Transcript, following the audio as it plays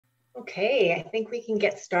Okay, I think we can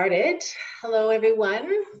get started. Hello,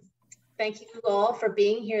 everyone. Thank you all for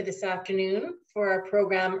being here this afternoon for our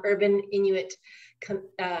program, Urban Inuit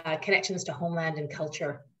Connections to Homeland and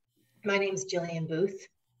Culture. My name is Jillian Booth,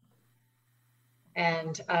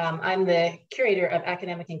 and I'm the curator of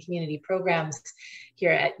academic and community programs here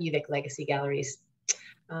at UVic Legacy Galleries.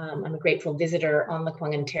 I'm a grateful visitor on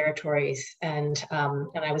Lekwungen territories, and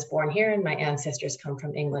I was born here, and my ancestors come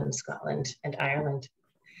from England, Scotland, and Ireland.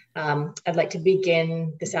 I'd like to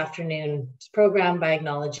begin this afternoon's program by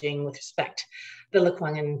acknowledging with respect the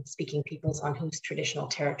Lekwungen speaking peoples on whose traditional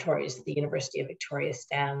territories the University of Victoria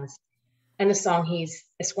stands, and the Songhees,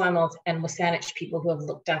 Esquimalt, and Wasanich people who have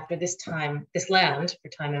looked after this land for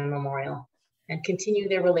time immemorial and continue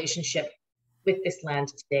their relationship with this land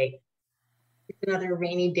today. It's another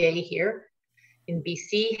rainy day here in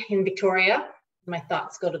BC, in Victoria. My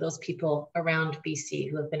thoughts go to those people around BC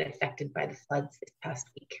who have been affected by the floods this past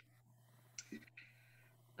week.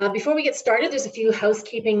 Before we get started, there's a few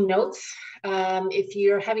housekeeping notes. If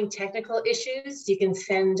you're having technical issues, you can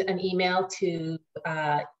send an email to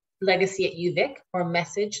legacy@uvic or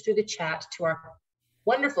message through the chat to our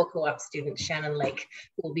wonderful co-op student, Shannon Lake,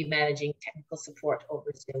 who will be managing technical support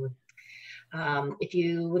over Zoom. If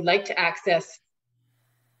you would like to access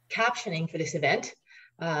captioning for this event,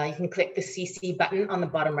 you can click the CC button on the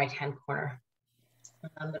bottom right-hand corner.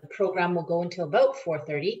 The program will go until about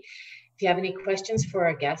 4:30. If you have any questions for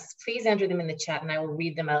our guests, please enter them in the chat and I will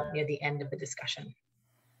read them out near the end of the discussion.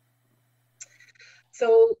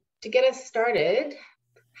 So to get us started,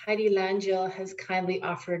 Heidi Langille has kindly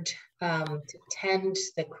offered to tend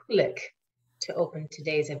the kulik to open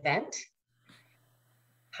today's event.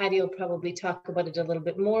 Heidi will probably talk about it a little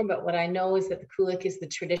bit more, but what I know is that the kulik is the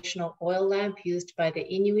traditional oil lamp used by the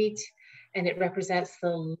Inuit, and it represents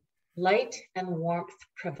the light and warmth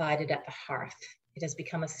provided at the hearth. It has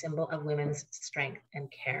become a symbol of women's strength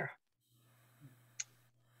and care.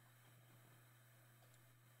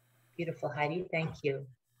 Beautiful, Heidi, thank you.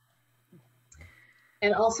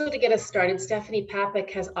 And also to get us started, Stephanie Papik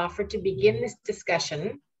has offered to begin this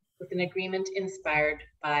discussion with an agreement inspired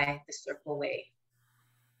by the Circle Way.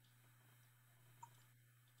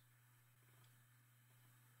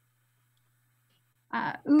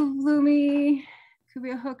 Uvlumi,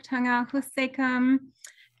 Kubiahok Husekam.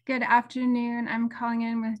 Good afternoon. I'm calling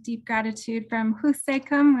in with deep gratitude from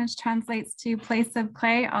Husekam, which translates to place of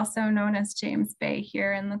clay, also known as James Bay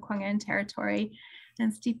here in the Lekwungen territory. And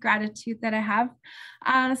it's deep gratitude that I have.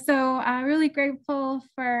 Really grateful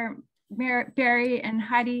for Barry and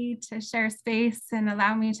Heidi to share space and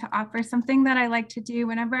allow me to offer something that I like to do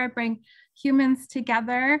whenever I bring humans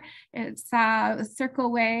together. It's a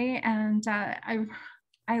Circle Way, and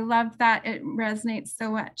I love that it resonates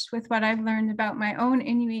so much with what I've learned about my own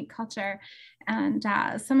Inuit culture. And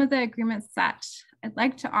some of the agreements that I'd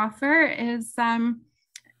like to offer is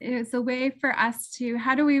a way for us to,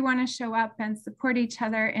 how do we want to show up and support each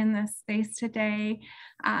other in this space today?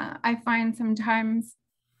 I find sometimes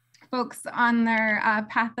folks on their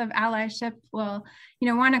path of allyship will,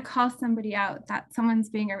 want to call somebody out that someone's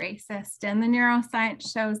being a racist. And the neuroscience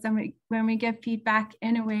shows that when we give feedback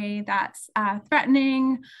in a way that's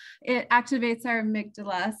threatening, it activates our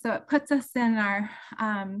amygdala. So it puts us in our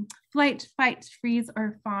flight, fight, freeze,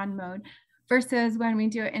 or fawn mode. Versus when we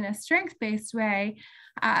do it in a strength-based way,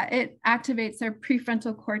 it activates our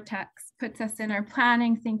prefrontal cortex, puts us in our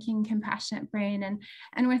planning, thinking, compassionate brain.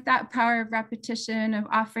 And with that power of repetition, of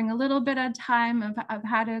offering a little bit of time of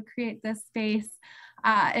how to create this space,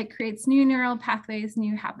 it creates new neural pathways,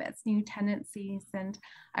 new habits, new tendencies. And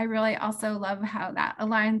I really also love how that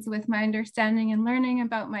aligns with my understanding and learning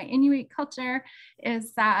about my Inuit culture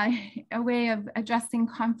is a way of addressing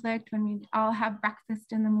conflict. When we all have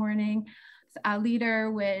breakfast in the morning, a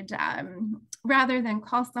leader would, rather than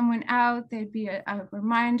call someone out, there'd be a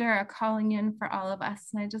reminder, a calling in for all of us.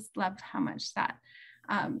 And I just loved how much that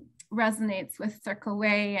resonates with Circle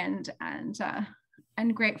Way, and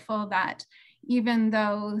grateful that even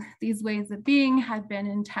though these ways of being had been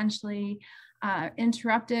intentionally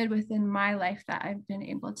interrupted within my life, that I've been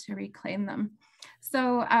able to reclaim them.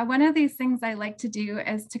 So one of these things I like to do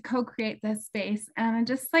is to co-create this space. And I'd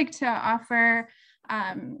just like to offer,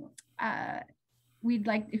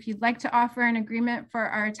 if you'd like to offer an agreement for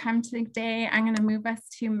our time today, I'm going to move us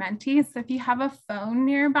to Menti. So if you have a phone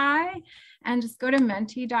nearby, and just go to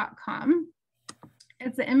menti.com.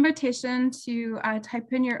 It's an invitation to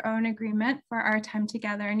type in your own agreement for our time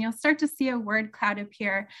together, and you'll start to see a word cloud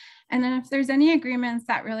appear. And then if there's any agreements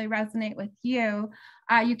that really resonate with you,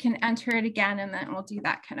 you can enter it again, and then we'll do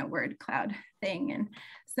that kind of word cloud thing. And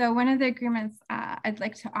so one of the agreements I'd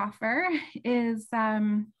like to offer is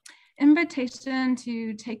invitation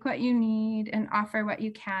to take what you need and offer what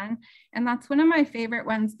you can. And that's one of my favorite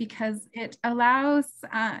ones because it allows,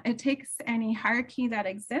 it takes any hierarchy that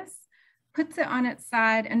exists, puts it on its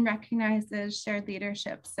side, and recognizes shared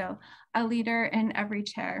leadership. So a leader in every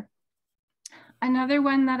chair. Another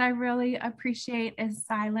one that I really appreciate is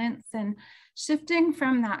silence, and shifting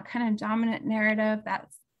from that kind of dominant narrative that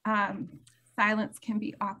silence can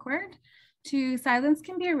be awkward to silence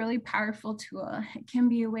can be a really powerful tool. It can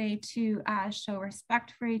be a way to show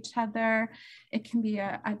respect for each other. It can be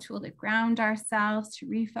a tool to ground ourselves, to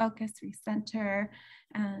refocus, recenter.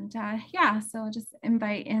 And yeah, so I'll just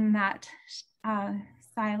invite in that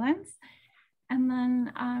silence. And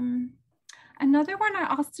then another one I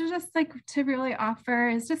also just like to really offer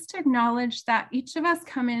is just to acknowledge that each of us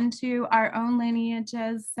come into our own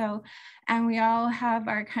lineages. So, and we all have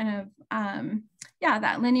our kind of, yeah,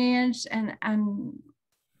 that lineage and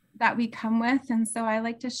that we come with. And so I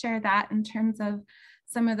like to share that in terms of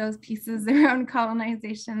some of those pieces around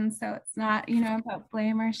colonization. So it's not, you know, about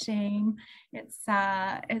blame or shame. It's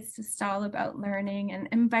just all about learning and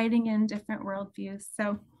inviting in different worldviews.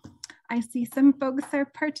 So I see some folks are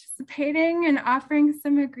participating and offering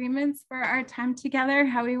some agreements for our time together,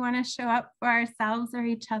 how we want to show up for ourselves or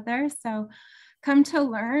each other. So come to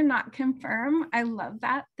learn, not confirm. I love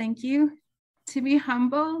that. Thank you. To be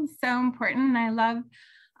humble, so important. And I love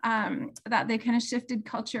that they kind of shifted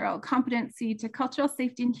cultural competency to cultural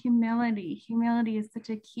safety and humility. Humility is such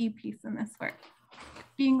a key piece in this work.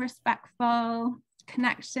 Being respectful,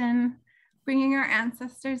 connection, bringing our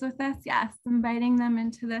ancestors with us, yes, inviting them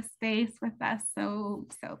into this space with us, so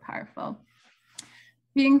powerful.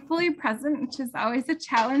 Being fully present, which is always a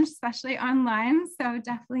challenge, especially online, so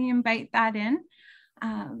definitely invite that in.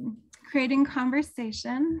 Creating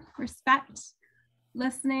conversation, respect,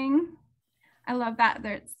 listening. I love that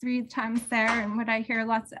there's 3 times there, and what I hear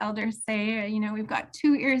lots of elders say, you know, we've got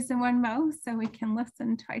 2 ears and 1 mouth, so we can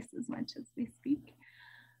listen twice as much as we speak.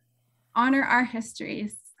 Honor our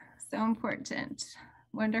histories. So important,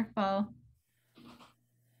 wonderful.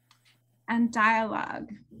 And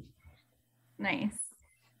dialogue, nice.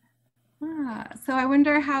 So I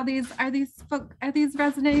wonder how are these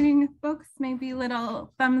resonating with folks? Maybe a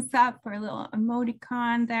little thumbs up or a little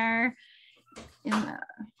emoticon there in the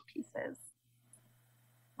pieces.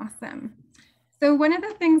 Awesome. So one of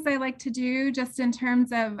the things I like to do just in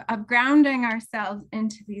terms of grounding ourselves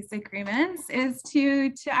into these agreements is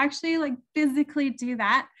to actually like physically do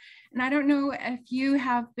that. And I don't know if you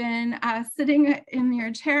have been sitting in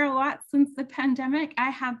your chair a lot since the pandemic.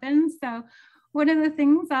 I have been. So one of the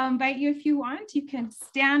things I'll invite you, if you want, you can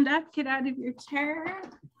stand up, get out of your chair,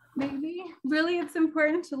 maybe. Really, it's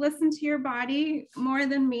important to listen to your body more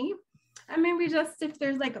than me. And maybe just if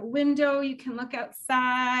there's like a window, you can look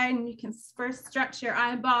outside and you can first stretch your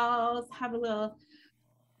eyeballs, have a little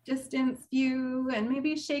distance view, and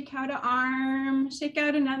maybe shake out an arm, shake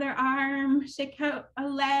out another arm, shake out a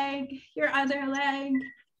leg, your other leg.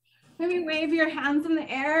 Maybe wave your hands in the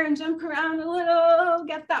air and jump around a little,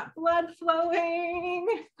 get that blood flowing,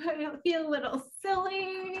 feel a little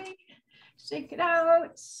silly, shake it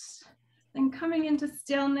out. Then coming into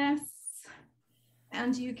stillness,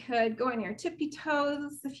 and you could go on your tippy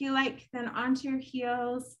toes if you like, then onto your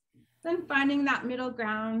heels, then finding that middle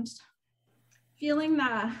ground. Feeling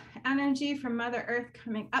the energy from Mother Earth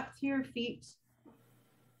coming up through your feet,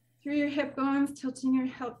 through your hip bones, tilting your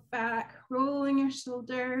hip back, rolling your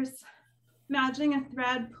shoulders, imagining a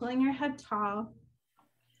thread pulling your head tall.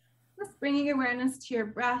 Just bringing awareness to your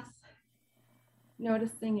breath,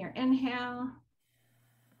 noticing your inhale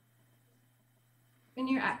and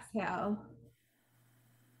your exhale.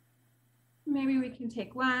 Maybe we can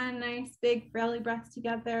take one nice big belly breath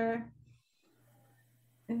together.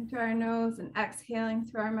 In through our nose and exhaling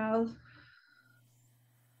through our mouth.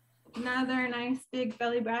 Another nice big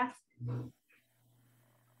belly breath.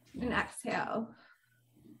 And exhale.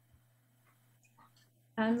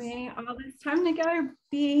 And may all this time together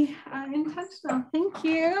be intentional. Thank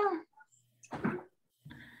you.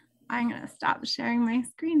 I'm going to stop sharing my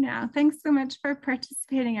screen now. Thanks so much for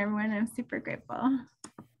participating, everyone. I'm super grateful.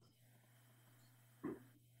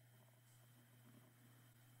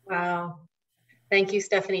 Wow. Thank you,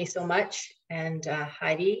 Stephanie, so much. And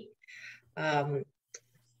Heidi,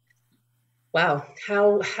 wow,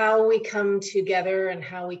 how we come together and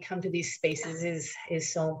how we come to these spaces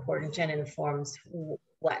is so important and informs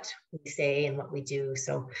what we say and what we do.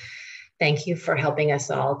 So thank you for helping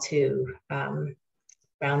us all to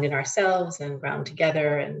ground in ourselves and ground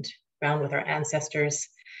together and ground with our ancestors,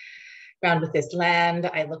 ground with this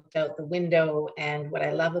land. I looked out the window, and what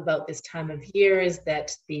I love about this time of year is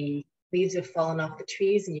that the Leaves have fallen off the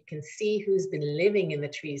trees and you can see who's been living in the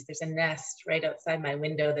trees. There's a nest right outside my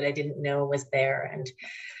window that I didn't know was there. And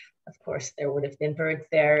of course, there would have been birds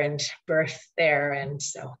there and birth there. And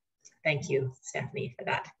so thank you, Stephanie, for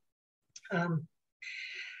that.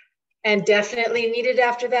 And definitely needed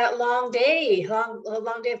after that long day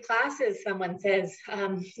of classes, someone says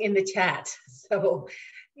in the chat. So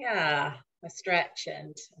yeah, a stretch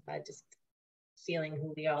and just feeling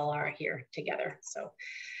who we all are here together. So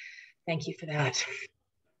thank you for that.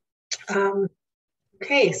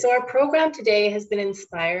 Okay, so our program today has been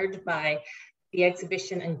inspired by the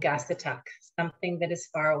exhibition Ungasittuq, Something That Is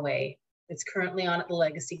Far Away. It's currently on at the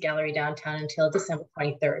Legacy Gallery downtown until December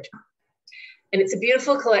 23rd. And it's a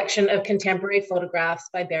beautiful collection of contemporary photographs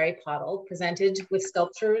by Barry Pottle, presented with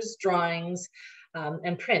sculptures, drawings,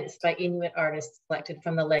 and prints by Inuit artists collected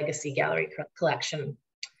from the Legacy Gallery collection.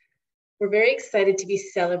 We're very excited to be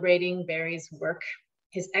celebrating Barry's work,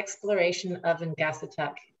 his exploration of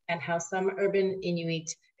Ungasittuq, and how some urban Inuit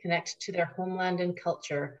connect to their homeland and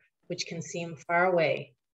culture, which can seem far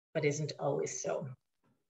away, but isn't always so.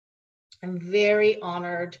 I'm very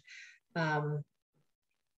honored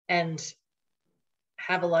and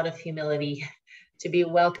have a lot of humility to be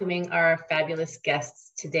welcoming our fabulous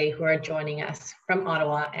guests today who are joining us from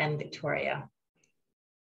Ottawa and Victoria.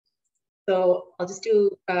 So I'll just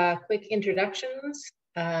do quick introductions.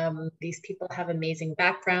 These people have amazing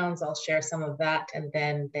backgrounds. I'll share some of that and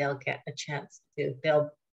then they'll get a chance to, they'll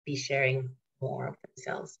be sharing more of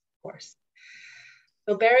themselves, of course.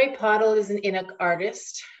 So Barry Pottle is an Inuk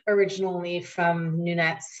artist, originally from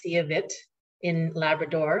Ungasittuq in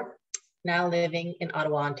Labrador, now living in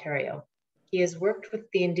Ottawa, Ontario. He has worked with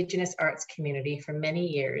the Indigenous arts community for many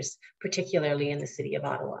years, particularly in the city of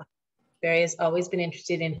Ottawa. Barry has always been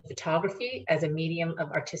interested in photography as a medium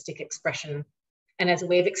of artistic expression and as a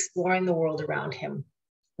way of exploring the world around him.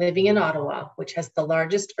 Living in Ottawa, which has the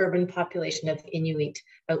largest urban population of Inuit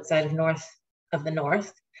outside of the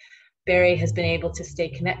North, Barry has been able to stay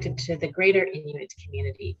connected to the greater Inuit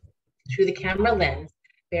community. Through the camera lens,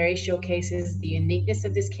 Barry showcases the uniqueness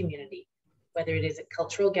of this community, whether it is a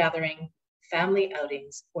cultural gathering, family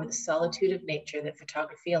outings, or the solitude of nature that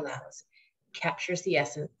photography allows. Captures the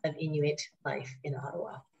essence of Inuit life in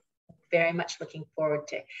Ottawa. Very much looking forward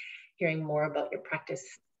to hearing more about your practice,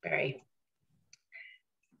 Barry.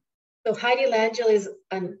 So Heidi Langille is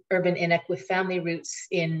an urban Inuk with family roots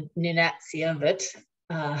in Ungasittuq.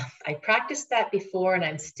 I practiced that before and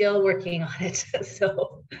I'm still working on it,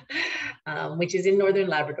 so, which is in Northern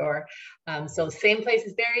Labrador. So same place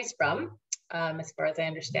as Barry's from, as far as I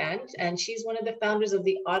understand. And she's one of the founders of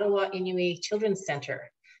the Ottawa Inuit Children's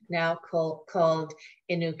Center, now called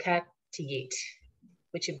Ungasittuq,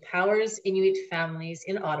 which empowers Inuit families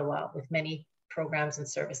in Ottawa with many programs and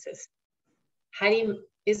services. Heidi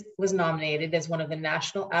was nominated as one of the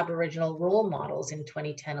national Aboriginal role models in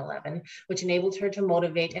 2010-11, which enabled her to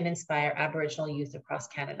motivate and inspire Aboriginal youth across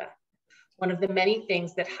Canada. One of the many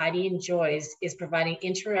things that Heidi enjoys is providing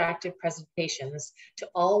interactive presentations to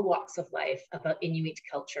all walks of life about Inuit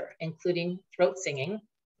culture, including throat singing.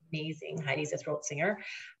 Amazing, Heidi's a throat singer.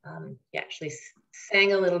 He actually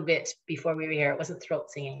sang a little bit before we were here. It wasn't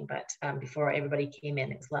throat singing, but before everybody came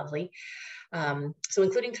in, it's lovely. So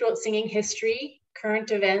including throat singing, history,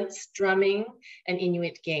 current events, drumming, and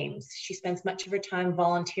Inuit games. She spends much of her time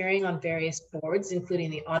volunteering on various boards, including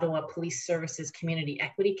the Ottawa Police Services Community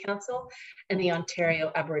Equity Council and the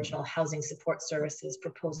Ontario Aboriginal Housing Support Services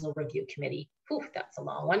Proposal Review Committee. Whew, that's a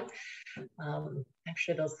long one. I'm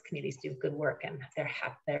sure those committees do good work and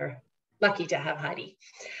they're lucky to have Heidi.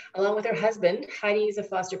 Along with her husband, Heidi is a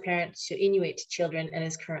foster parent to Inuit children and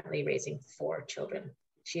is currently raising 4 children.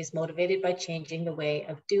 She is motivated by changing the way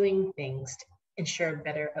of doing things to ensure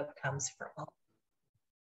better outcomes for all.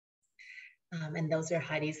 And those are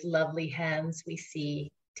Heidi's lovely hands we see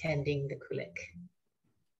tending the kulik.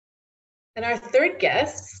 And our third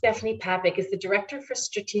guest, Stephanie Papik, is the Director for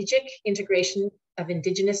Strategic Integration of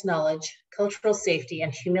Indigenous Knowledge, Cultural Safety,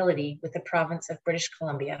 and Humility with the province of British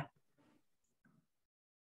Columbia.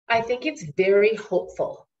 I think it's very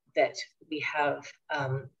hopeful that we have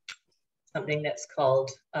something that's called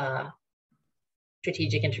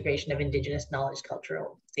Strategic Integration of Indigenous Knowledge,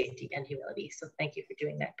 Cultural Safety, and Humility. So thank you for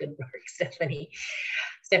doing that good work, Stephanie.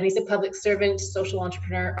 Stephanie's a public servant, social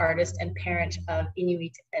entrepreneur, artist, and parent of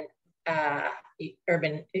Inuit and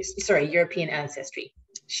European ancestry.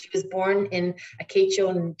 She was born in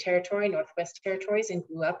Acacho Territory, Northwest Territories, and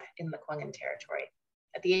grew up in Lekwungen Territory.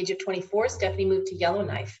 At the age of 24, Stephanie moved to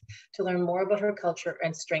Yellowknife to learn more about her culture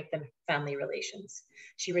and strengthen family relations.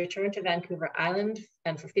 She returned to Vancouver Island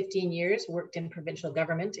and for 15 years worked in provincial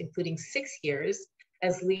government, including 6 years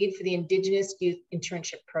as lead for the Indigenous Youth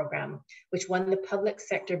Internship Program, which won the Public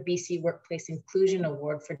Sector BC Workplace Inclusion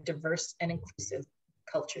Award for Diverse and Inclusive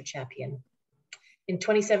Culture Champion. In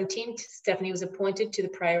 2017, Stephanie was appointed to the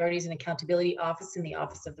Priorities and Accountability Office in the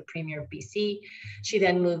Office of the Premier of BC. She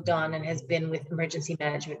then moved on and has been with Emergency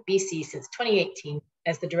Management BC since 2018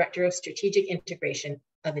 as the Director of Strategic Integration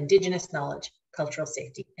of Indigenous Knowledge, Cultural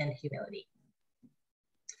Safety, and Humility.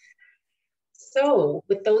 So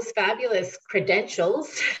with those fabulous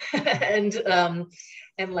credentials and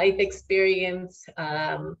life experience,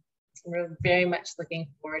 we're very much looking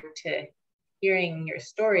forward to hearing your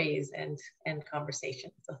stories and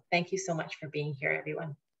conversations. So thank you so much for being here,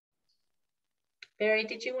 everyone. Barry,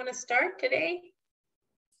 did you want to start today?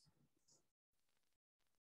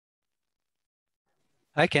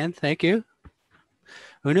 I can, thank you.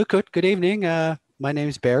 Unukut, good evening. My name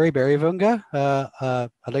is Barry Vunga.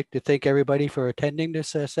 I'd like to thank everybody for attending this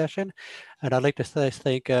session. And I'd like to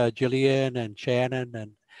thank Jillian and Shannon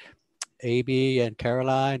and Amy and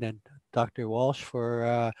Caroline and Dr. Walsh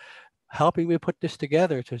for helping me put this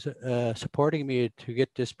together, to supporting me to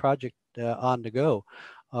get this project on the go.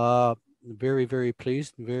 Very, very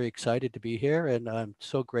pleased and very excited to be here. And I'm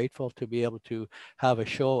so grateful to be able to have a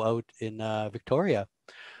show out in Victoria.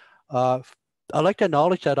 I'd like to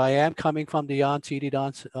acknowledge that I am coming from the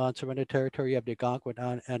unceded territory of the Algonquin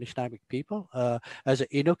and Anishinaabe people. As an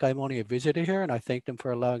Inuk, I'm only a visitor here, and I thank them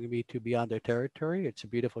for allowing me to be on their territory. It's a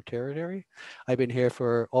beautiful territory. I've been here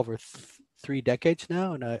for over 3 decades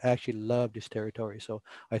now, and I actually love this territory, so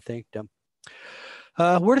I thank them.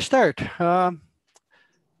 Where to start?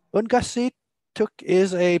 Ungasittuq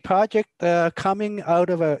is a project coming out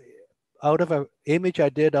of an image I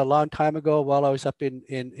did a long time ago while I was up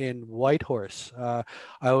in Whitehorse. I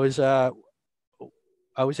was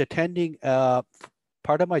attending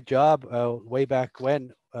part of my job way back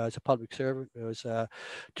when as a public servant was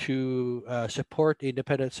to support the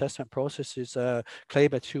independent assessment processes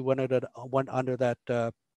claimants who went under that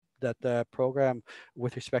program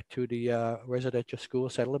with respect to the residential school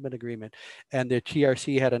settlement agreement. And the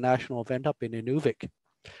TRC had a national event up in Inuvik.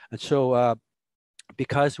 And so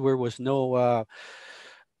because there was no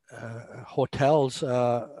hotels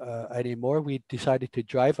anymore, we decided to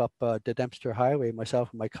drive up the Dempster Highway,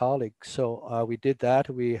 myself and my colleagues. So we did that.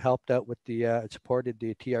 We helped out with supported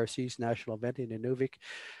the TRC's national event in Inuvik.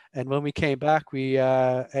 And when we came back, we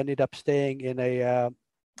ended up staying in a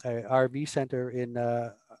RV center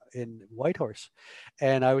in Whitehorse.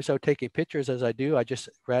 And I was out taking pictures, as I do. I just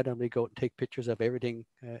randomly go and take pictures of everything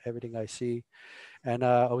I see. And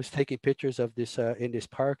I was taking pictures of this in this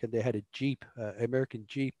park, and they had a Jeep, American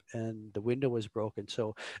Jeep, and the window was broken.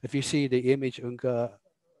 So if you see the image,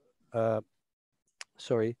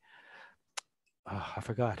 sorry, I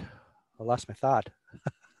forgot. I lost my thought.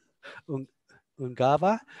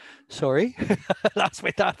 Ungava, sorry, lost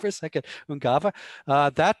my thought for a second. Ungava,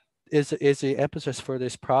 that is the emphasis for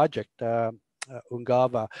this project.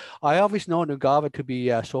 Ungava. I always known Ungava to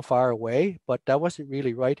be so far away, but that wasn't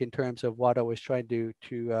really right in terms of what I was trying to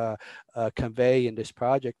convey in this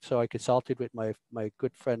project. So I consulted with my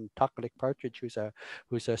good friend Takalik Partridge,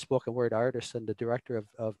 who's a spoken word artist and the director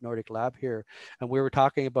of Nordic Lab here, and we were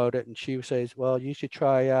talking about it. And she says, "Well, you should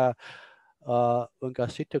try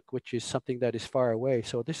Ungasittuq, which is something that is far away."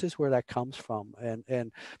 So this is where that comes from,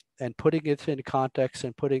 and putting it in context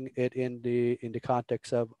and putting it in the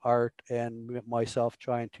context of art, and myself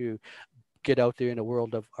trying to get out there in the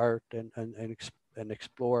world of art and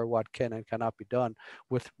explore what can and cannot be done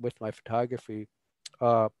with my photography.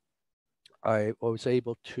 I was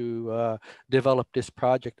able to develop this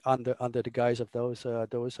project under the guise of those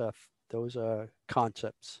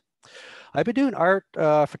concepts. I've been doing art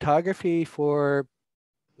photography for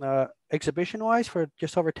exhibition-wise for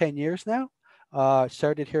just over 10 years now.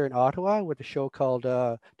 Started here in Ottawa with a show called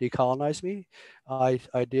Decolonize Me. I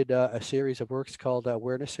did a series of works called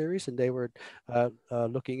Awareness Series, and they were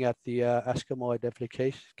looking at the Eskimo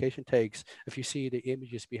identification tags. If you see the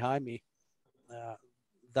images behind me,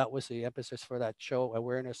 that was the emphasis for that show,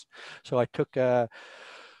 Awareness. So I took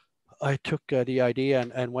the idea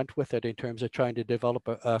and went with it in terms of trying to develop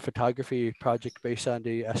a photography project based on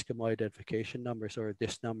the Eskimo identification numbers, or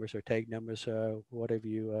DIS numbers, or tag numbers, whatever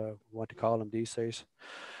you want to call them these days.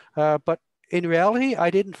 But in reality, I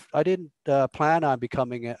didn't plan on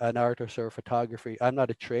becoming an artist or a photography. I'm not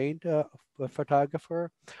a trained photographer.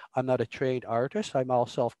 I'm not a trained artist. I'm all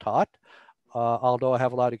self-taught. Although I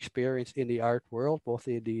have a lot of experience in the art world, both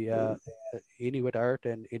in the Inuit art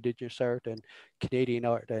and Indigenous art and Canadian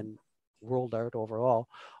art and world art overall,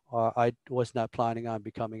 I was not planning on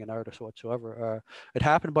becoming an artist whatsoever. It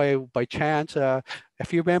happened by chance.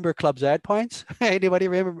 If you remember Club Z points, anybody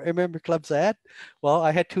remember Club Z? Well,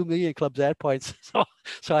 I had 2 million Club Z points,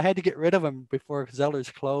 so I had to get rid of them before Zeller's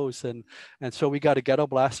closed, and so we got a ghetto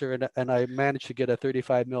blaster, and I managed to get a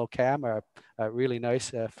 35 mm camera, a really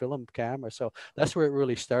nice film camera. So that's where it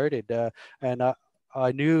really started, and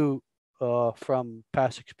I knew from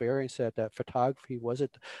past experience that photography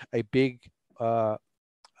wasn't a big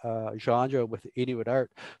genre with Inuit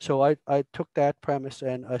art. So I took that premise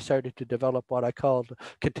and I started to develop what I called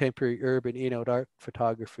contemporary urban Inuit art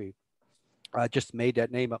photography. I just made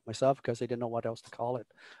that name up myself because I didn't know what else to call it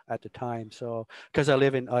at the time. So because I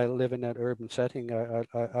live in an urban setting,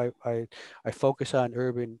 I focus on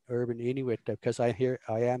urban Inuit because I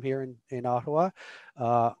am here in Ottawa.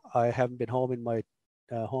 I haven't been home in my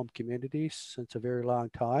home community since a very long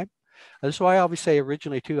time. That's why I always say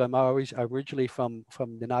originally too. I'm always originally from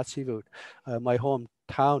the Nazi-voot. My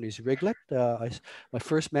hometown is Riglet. My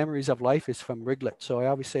first memories of life is from Riglet. So I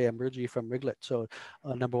always say I'm originally from Riglet. So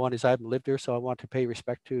number one is I haven't lived there, so I want to pay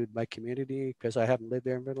respect to my community because I haven't lived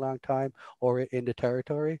there in a very long time or in the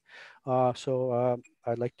territory. I'd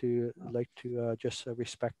like to just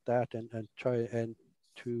respect that and try and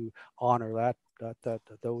to honor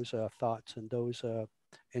those thoughts and those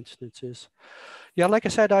instances. Yeah, like I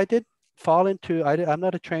said, I did fall into, I'm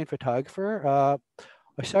not a trained photographer.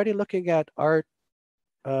 I started looking at art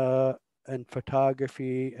uh, and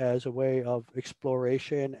photography as a way of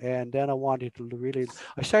exploration. And then I wanted to really,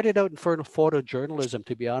 I started out in photojournalism,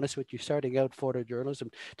 to be honest with you, starting out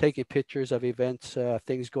photojournalism, taking pictures of events,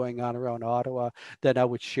 things going on around Ottawa. Then I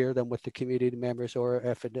would share them with the community members, or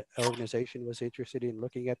if an organization was interested in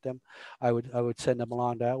looking at them, I would send them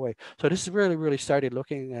along that way. So this is really started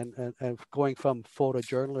looking and going from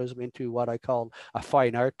photojournalism into what I call a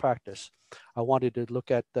fine art practice. I wanted to look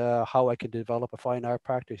at how I can develop a fine art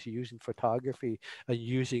practice using photography and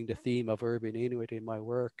using the theme of urban Inuit in my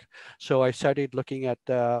work. So I started looking at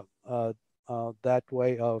that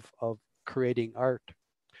way of creating art.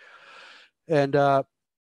 And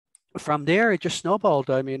from there, it just snowballed.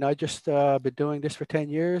 I mean, I just been doing this for 10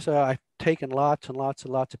 years. I've taken lots and lots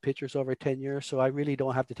and lots of pictures over 10 years. So I really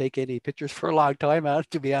don't have to take any pictures for a long time,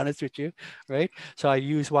 to be honest with you, right? So I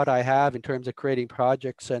use what I have in terms of creating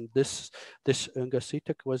projects. And this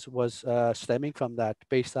Ungasittuq was stemming from that,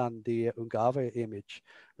 based on the Ungava image,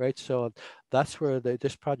 right? So that's where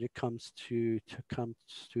this project comes to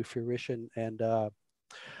fruition. And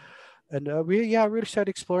I really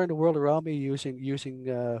started exploring the world around me using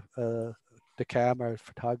the camera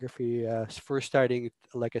photography. First starting,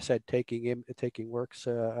 like I said, taking works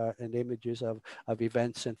and images of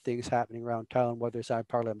events and things happening around town, whether it's on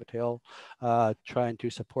Parliament Hill, trying to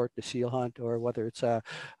support the seal hunt, or whether it's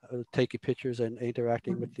taking pictures and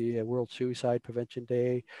interacting with the World Suicide Prevention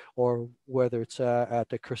Day, or whether it's at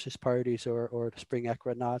the Christmas parties or the spring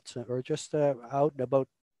equinox, or just out and about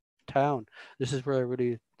town. This is where I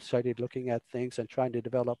really started looking at things and trying to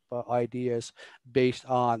develop ideas based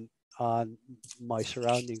on my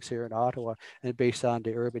surroundings here in Ottawa and based on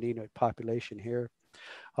the urban Inuit population here.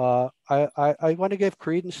 I want to give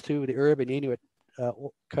credence to the urban Inuit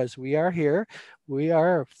because we are here. We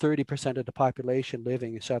are 30% of the population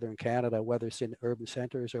living in southern Canada, whether it's in urban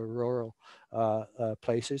centers or rural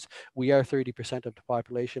places. We are 30% of the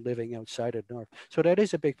population living outside of north. So that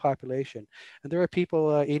is a big population. And there are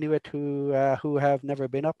people, Inuit, who have never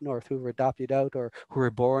been up north, who were adopted out, or who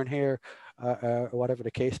were born here, or whatever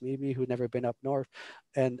the case may be, who never been up north.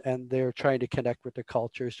 And they're trying to connect with their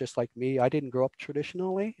cultures just like me. I didn't grow up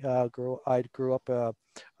traditionally. I grew up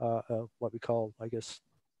what we call, I guess,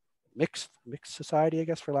 mixed society, I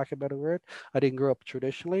guess, for lack of a better word. I didn't grow up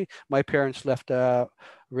traditionally. My parents left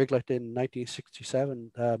Riglet in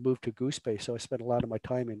 1967, moved to Goose Bay. So I spent a lot of my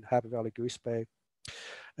time in Happy Valley, Goose Bay,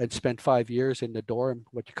 and spent 5 years in the dorm,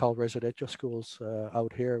 what you call residential schools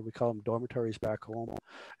out here. We call them dormitories back home.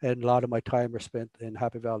 And a lot of my time was spent in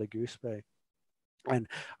Happy Valley, Goose Bay. And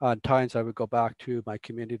on times I would go back to my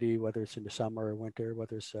community, whether it's in the summer or winter,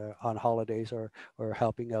 whether it's on holidays or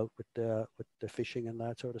helping out with the fishing and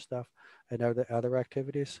that sort of stuff, and other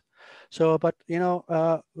activities. So, but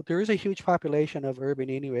there is a huge population of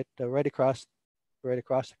urban Inuit right across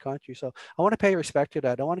the country. So I want to pay respect to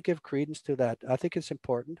that. I want to give credence to that. I think it's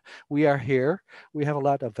important. We are here. We have a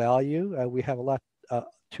lot of value. We have a lot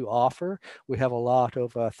to offer. We have a lot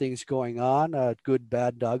of things going on, good,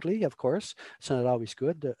 bad, and ugly, of course. It's not always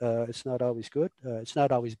good. It's not always good. It's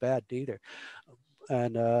not always bad either.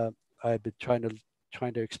 And I've been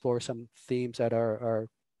trying to explore some themes that are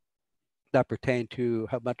that pertain to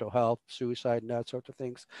mental health, suicide, and that sort of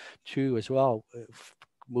things too as well.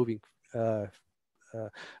 uh,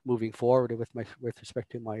 moving forward with respect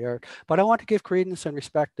to my art. But I want to give credence and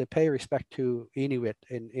respect, to pay respect to Inuit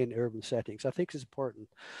in urban settings. I think it's important.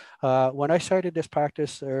 When I started this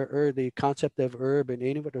practice, or the concept of urban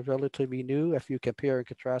Inuit was relatively new. If you compare and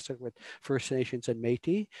contrast it with First Nations and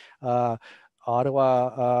Métis,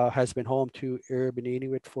 Ottawa has been home to urban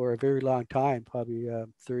Inuit for a very long time, probably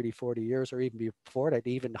 30, 40 years, or even before that.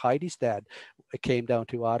 Even Heidi's dad came down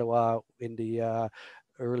to Ottawa in the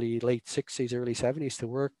late 60s, early 70s to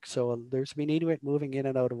work. So there's been Inuit moving in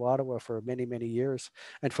and out of Ottawa for many, many years,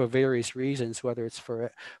 and for various reasons, whether it's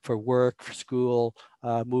for work, for school,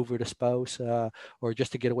 move with a spouse, or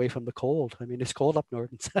just to get away from the cold. I mean, it's cold up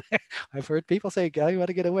north. I've heard people say, "I want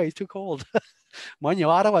to get away. It's too cold." Mind you,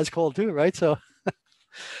 Ottawa's cold too, right? So,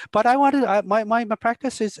 but I wanted my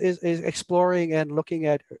practice is exploring and looking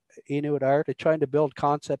at Inuit art and trying to build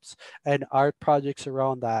concepts and art projects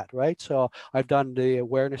around that, right? So I've done the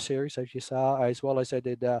awareness series, as you saw, as well as I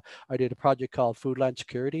did a project called Foodland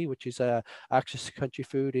Security, which is access to country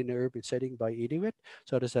food in an urban setting by Inuit.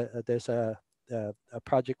 So there's a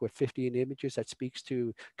project with 15 images that speaks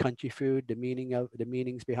to country food, the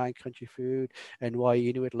meanings behind country food, and why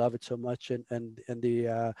Inuit love it so much, and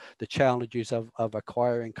the challenges of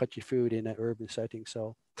acquiring country food in an urban setting.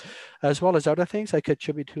 So, as well as other things, I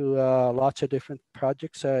contribute to lots of different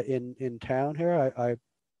projects in town here.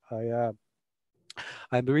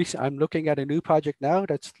 I'm looking at a new project now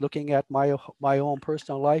that's looking at my own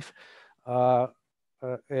personal life,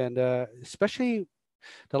 and especially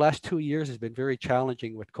the last 2 years has been very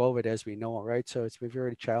challenging with COVID, as we know, right? So it's been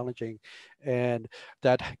very challenging, and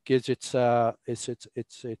that gives its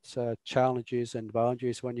challenges and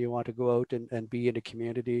boundaries when you want to go out and be in the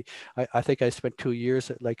community. I think I spent 2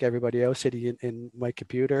 years, like everybody else, sitting in my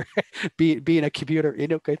computer, being a computer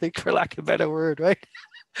Inuk, I think, for lack of a better word, right?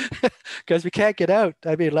 Because we can't get out.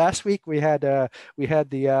 I mean, last week we had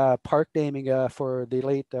the park naming for the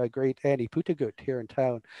late great Annie Putagut here in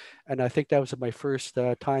town, and I think that was my first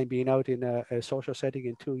time being out in a social setting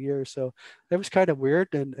in 2 years. So that was kind of weird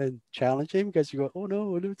and challenging, because you go, oh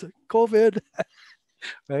no, it's COVID.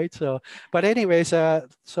 Right. So, but anyways, but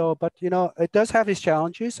it does have its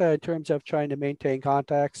challenges in terms of trying to maintain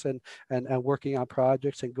contacts and working on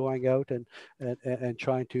projects and going out and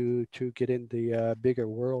trying to get in the bigger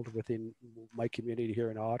world within my community here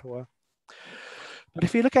in Ottawa. But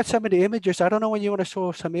if you look at some of the images, I don't know when you want to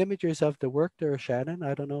show some images of the work there, Shannon.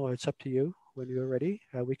 I don't know. It's up to you. When you're ready,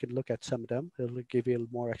 we can look at some of them. It'll give you a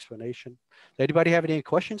little more explanation. Does anybody have any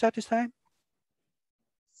questions at this time?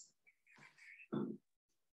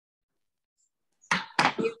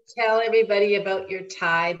 You tell everybody about your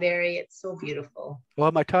tie, Barry. It's so beautiful.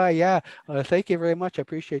 Well, my tie, yeah. Thank you very much. I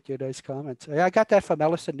appreciate your nice comments. I got that from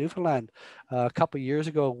Elliston, Newfoundland, a couple of years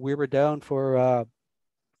ago. We were down for a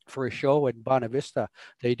show in Bonavista.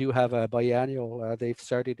 They do have a biannual. They've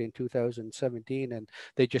started in 2017, and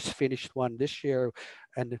they just finished one this year.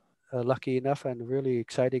 And lucky enough and really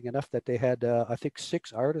exciting enough that they had, I think,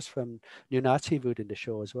 6 artists from New Nazi-Vood in the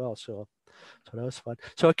show as well. So that was fun.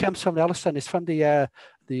 So it comes from Elliston. It's from the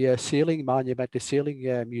sealing monument, the sealing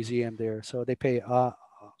museum there. So they pay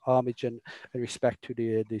homage and respect to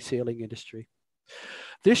the sealing industry.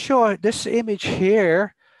 This image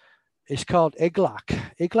here is called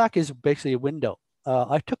Iglak. Iglak is basically a window.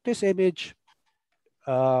 I took this image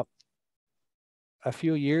a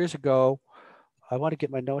few years ago. I want to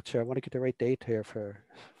get my notes here. I want to get the right date here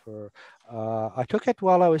I took it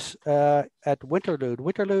while I was at Winterlude.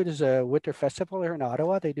 Winterlude is a winter festival here in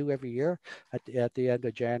Ottawa. They do every year at the end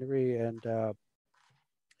of January and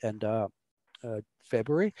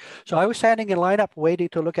February. So I was standing in line up waiting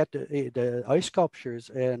to look at the ice sculptures,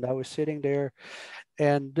 and I was sitting there,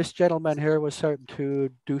 and this gentleman here was starting to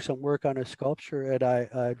do some work on a sculpture, and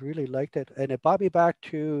I really liked it, and it brought me back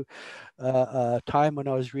to a time when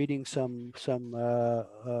I was reading some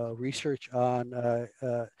research on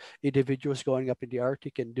individuals going up in the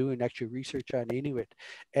Arctic and doing actual research on Inuit,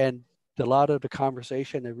 and a lot of the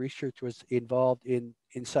conversation and research was involved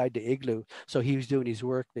inside the igloo. So he was doing his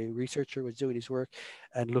work, the researcher was doing his work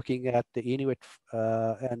and looking at the Inuit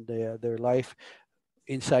and their life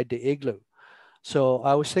inside the igloo. So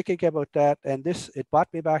I was thinking about that, and it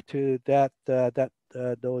brought me back to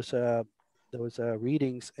those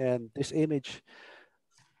readings, and this image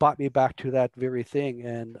brought me back to that very thing.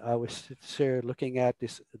 And I was looking at the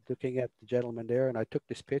gentleman there, and I took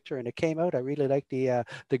this picture, and it came out. I really liked the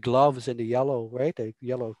gloves and the yellow, right, the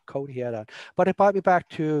yellow coat he had on. But it brought me back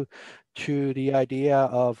to the idea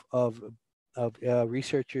of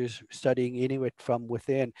researchers studying Inuit from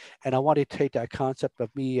within. And I want to take that concept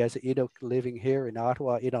of me as an Inuk living here in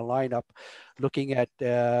Ottawa in a lineup, looking at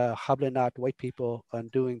Hablanat white people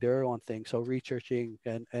and doing their own thing. So researching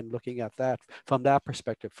and looking at that from that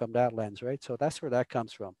perspective, from that lens, right? So that's where that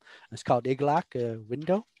comes from. It's called Iglak,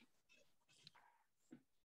 window.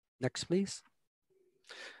 Next, please.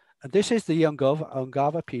 And this is the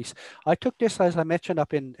Ungava piece. I took this, as I mentioned,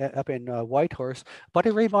 up in Whitehorse, but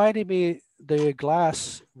it reminded me, the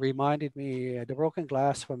glass reminded me, the broken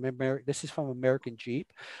glass from this is from American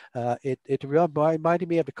Jeep. It reminded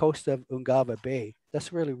me of the coast of Ungava Bay.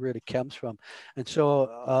 That's really comes from. And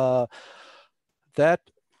so that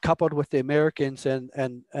coupled with the Americans and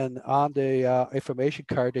on the information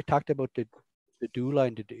card, they talked about the DEW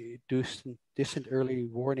line, the distant early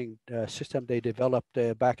warning system they developed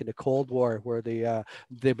back in the Cold War, where the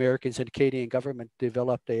Americans and the Canadian government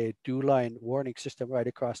developed a DEW line warning system right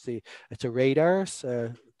across it's a radars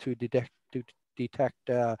to detect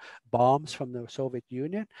bombs from the Soviet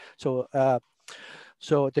Union. So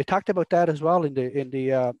so they talked about that as well in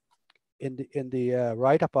the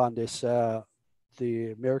write up on this.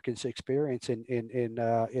 The Americans' experience in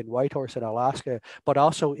Whitehorse in Alaska, but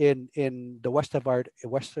also in the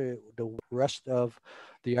the rest of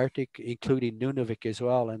the Arctic, including Nunavik as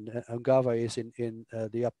well. And Ungava is in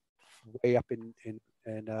the way up in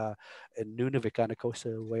Nunavik on the coast,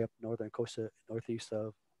 way up northern coast, northeast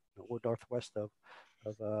of or northwest of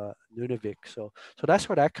Nunavik. So that's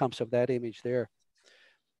where that comes from. That image there.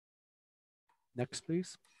 Next,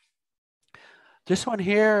 please. This one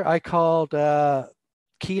here I called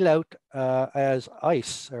keel out as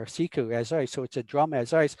ice, or siku as ice. So it's a drum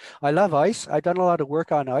as ice. I love ice. I've done a lot of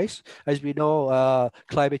work on ice. As we know,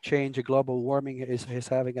 climate change and global warming is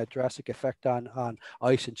having a drastic effect on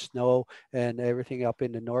ice and snow and everything up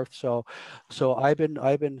in the north. So I've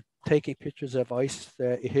been taking pictures of ice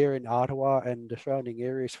here in Ottawa and the surrounding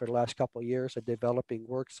areas for the last couple of years, and developing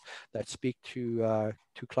works that speak to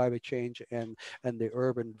climate change and the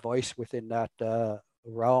urban voice within that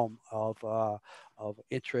realm of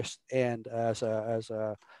interest, and as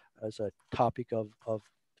a topic of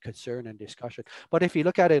concern and discussion. But if you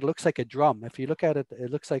look at it, it looks like a drum. If you look at it,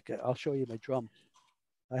 it looks like, I'll show you my drum.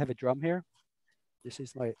 I have a drum here. This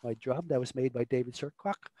is my drum that was made by David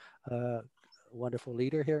Surquak, wonderful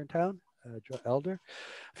leader here in town, elder.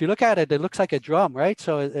 If you look at it, it looks like a drum, right?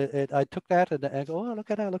 So I took that and I go, oh, look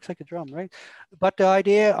at that, it looks like a drum, right? But the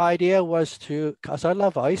idea was to, because I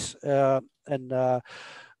love ice, and I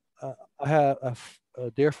have a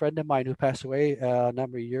dear friend of mine who passed away a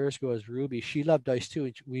number of years ago, is Ruby. She loved ice too.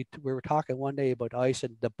 And we were talking one day about ice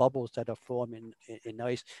and the bubbles that are forming in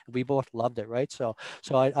ice. And we both loved it, right? So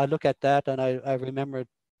I look at that, and I remember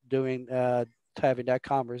doing having that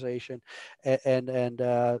conversation and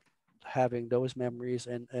having those memories.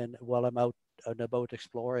 And while I'm out and about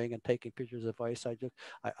exploring and taking pictures of ice,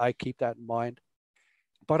 I keep that in mind.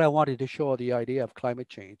 But I wanted to show the idea of climate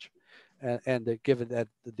change, and given that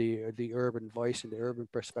the urban voice and the urban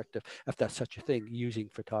perspective, if that's such a thing, using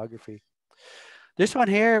photography. This one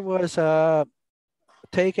here was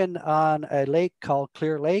taken on a lake called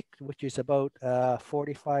Clear Lake, which is about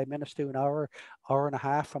 45 minutes to an hour and a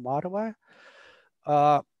half from Ottawa.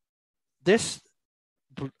 This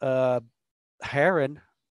heron,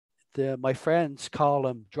 my friends call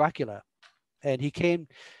him Dracula, and he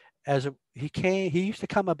used to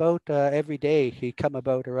come about every day. He'd come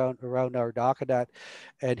about around our dock,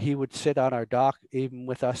 and he would sit on our dock even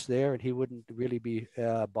with us there, and he wouldn't really be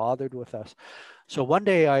bothered with us. So one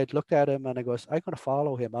day I looked at him and I goes, I'm going to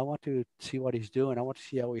follow him. I want to see what he's doing. I want to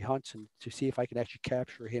see how he hunts, and to see if I can actually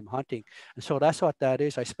capture him hunting. And so that's what that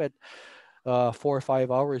is. I spent 4 or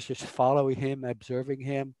 5 hours just following him, observing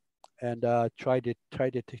him, and try to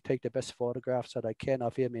take the best photographs that I can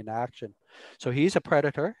of him in action. So he's a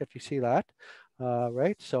predator, if you see that,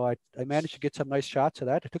 right? So I managed to get some nice shots of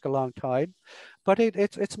that. It took a long time, but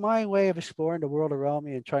it's my way of exploring the world around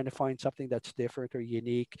me and trying to find something that's different or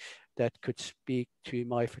unique that could speak to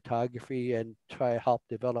my photography and try to help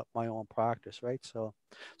develop my own practice, right? So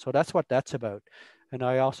that's what that's about. And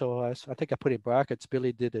I also, I think I put in brackets,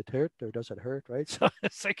 Billy, did it hurt or does it hurt, right? So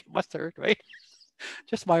it's like, it must hurt, right?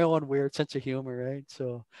 Just my own weird sense of humor, right?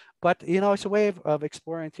 So, but it's a way of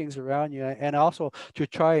exploring things around you, and also to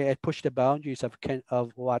try and push the boundaries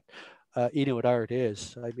of what Inuit art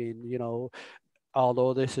is. I mean,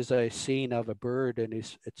 although this is a scene of a bird and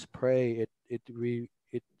its prey,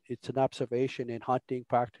 it's an observation in hunting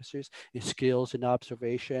practices, in skills in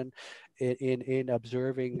observation, in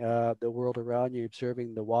observing the world around you,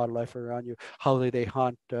 observing the wildlife around you. How do they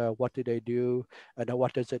hunt? What do they do? And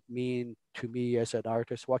what does it mean to me as an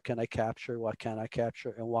artist? What can I capture? What can I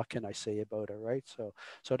capture? And what can I say about it? Right. So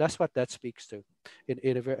that's what that speaks to.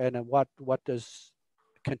 And what does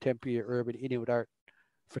contemporary urban Inuit art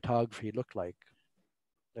photography look like?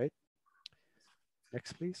 Right.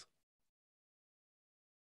 Next, please.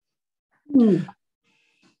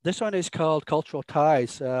 This one is called Cultural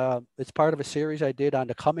Ties. It's part of a series I did on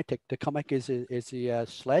the Comic. The Comic is the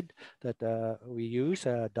sled that we use,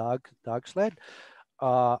 dog sled.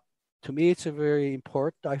 To me, it's a very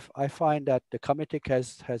important. I find that the Comic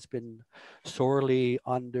has been sorely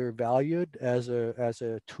undervalued as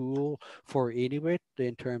a tool for Inuit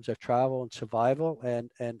in terms of travel and survival and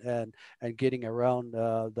getting around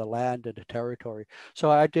the land and the territory. So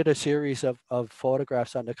I did a series of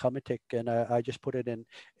photographs on the Comic, and I just put it in.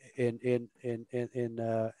 I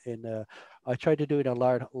tried to do it in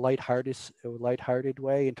a lighthearted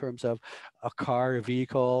way in terms of a car, a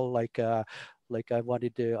vehicle, like I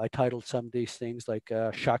titled some of these things like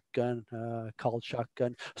shotgun, called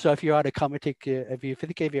shotgun. So if you're on a Comic, if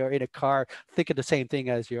you're in a car, think of the same thing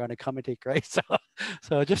as you're on a Comic, right?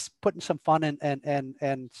 So just putting some fun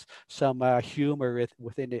and some humor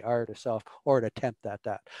within the art itself, or an attempt at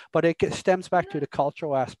that. But it stems back to the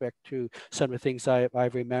cultural aspect, to some of the things I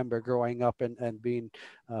remember growing up and being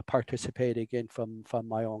participating in from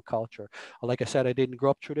my own culture. Like I said, I didn't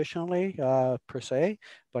grow up traditionally per se,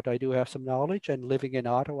 but I do have some knowledge, and living in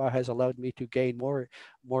Ottawa has allowed me to gain more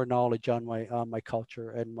knowledge on my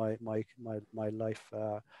culture and my life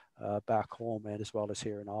back home, and as well as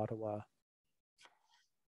here in Ottawa.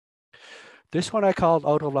 This one I called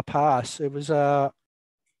Out of La Pass. It was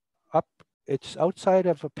it's outside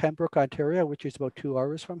of Pembroke, Ontario, which is about 2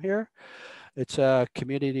 hours from here. It's a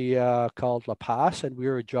community called La Pass, and we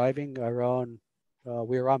were driving around.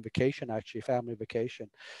 We were on vacation, actually, family vacation,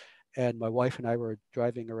 and my wife and I were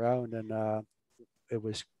driving around, and it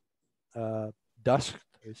was dusk.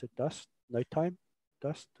 Is it dusk? Nighttime?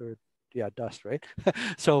 Dusk or yeah, dust, right?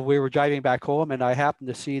 So we were driving back home, and I happened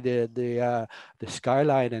to see the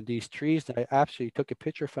skyline and these trees. And I actually took a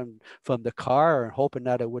picture from the car, and hoping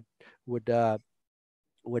that it would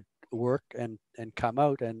work and come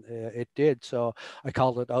out, and it did. So I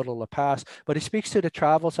called it Out of La Pass. But it speaks to the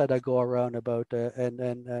travels that I go around about,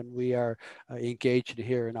 and we are engaged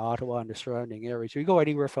here in Ottawa and the surrounding areas. We go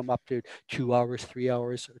anywhere from up to 2 hours, 3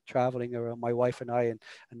 hours traveling around, my wife and I and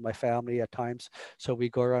my family at times. So we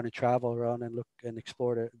go around and travel around and look and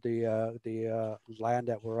explore the land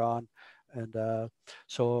that we're on, and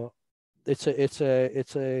so this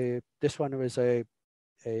one was a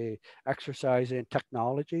exercise in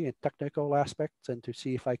technology and technical aspects, and to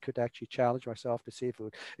see if I could actually challenge myself to see if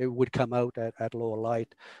it would come out at low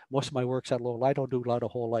light. Most of my work's at low light. I don't do a lot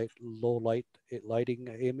of low lighting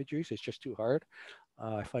images. It's just too hard.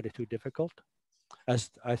 I find it too difficult.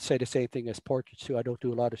 As I say the same thing as portraits too. I don't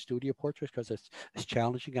do a lot of studio portraits because it's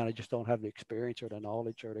challenging, and I just don't have the experience or the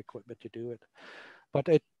knowledge or the equipment to do it. But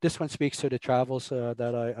this one speaks to the travels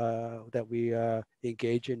that we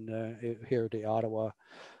engage in here at the Ottawa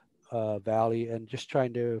Valley, and just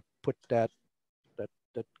trying to put that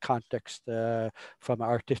context from an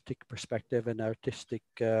artistic perspective and artistic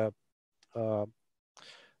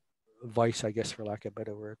voice, I guess, for lack of a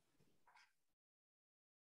better word.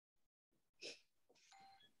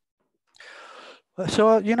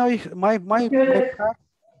 So my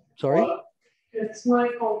sorry. It's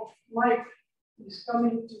Michael. Mike is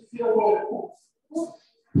coming to feel.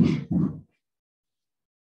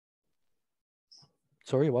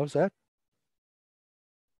 Sorry, what was that?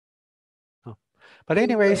 Oh. But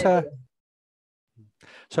anyways, so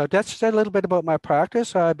that's just a little bit about my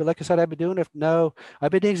practice. But like I said, I've been doing it now.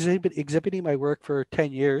 I've been exhibiting my work for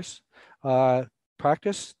 10 years.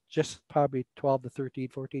 Practice just probably 12 to 13,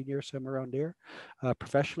 14 years, somewhere around there.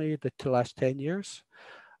 Professionally, the last 10 years.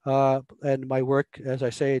 And my work, as I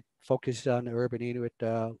say, focuses on urban Inuit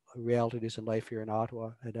realities in life here in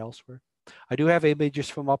Ottawa and elsewhere. I do have images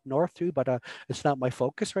from up north too, but it's not my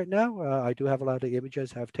focus right now. I do have a lot of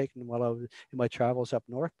images I've taken while I was in my travels up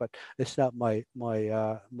north, but it's not my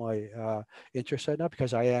interest right now,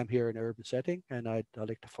 because I am here in an urban setting, and I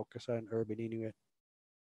like to focus on urban Inuit.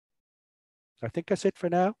 I think that's it for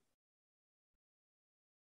now.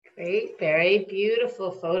 Great, very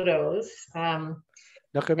beautiful photos. And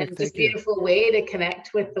just beautiful way to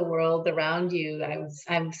connect with the world around you.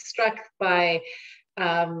 I'm struck by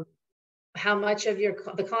how much of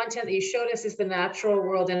the content that you showed us is the natural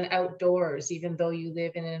world and outdoors, even though you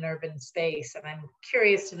live in an urban space. And I'm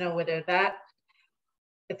curious to know whether that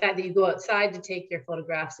the fact that you go outside to take your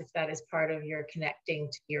photographs, if that is part of your connecting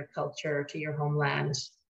to your culture, to your homeland.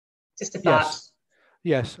 Just a thought.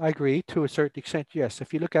 Yes, I agree to a certain extent. Yes,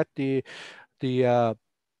 if you look at the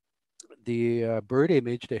bird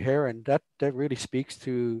image, the heron, that really speaks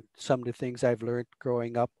to some of the things I've learned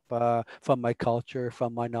growing up from my culture,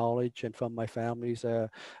 from my knowledge, and from my family's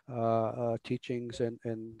teachings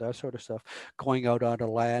and that sort of stuff. Going out on the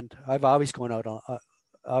land, I've always gone out on.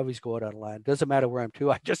 I always go out on land. Doesn't matter where I'm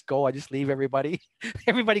to. I just go. I just leave everybody.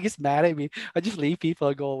 Everybody gets mad at me. I just leave people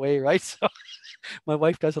and go away, right? So my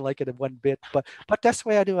wife doesn't like it one bit. But that's the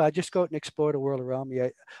way I do. I just go out and explore the world around me.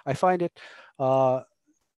 I find it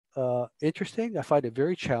interesting. I find it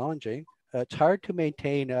very challenging. It's hard to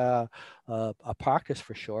maintain a practice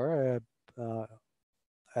for sure.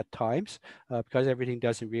 At times because everything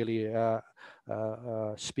doesn't really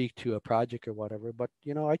speak to a project or whatever, but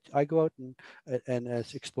I go out and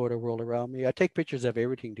explore the world around me. I take pictures of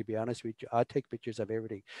everything, to be honest with you. I take pictures of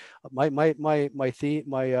everything. My theme,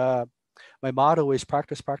 my motto is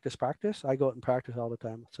practice, practice, practice. I go out and practice all the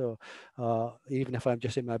time. So even if I'm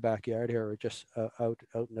just in my backyard here or just out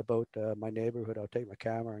and about my neighborhood, I'll take my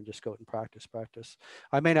camera and just go out and practice.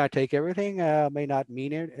 I may not take everything, may not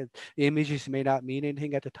mean it. Images may not mean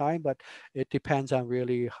anything at the time, but it depends on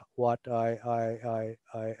really what I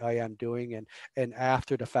am doing and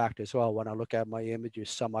after the fact as well. When I look at my images,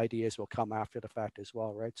 some ideas will come after the fact as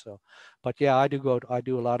well, right? So, but yeah, I do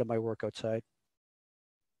a lot of my work outside.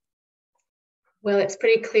 Well, it's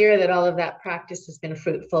pretty clear that all of that practice has been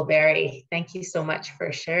fruitful, Barry. Thank you so much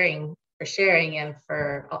for sharing, and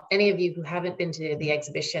for any of you who haven't been to the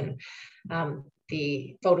exhibition,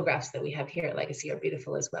 the photographs that we have here at Legacy are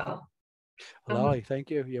beautiful as well. Lolly, thank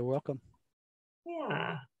you. You're welcome.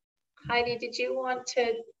 Yeah. Heidi, did you want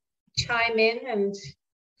to chime in and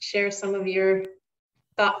share some of your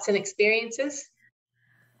thoughts and experiences?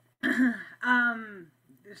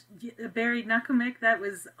 Barry Nakumik, that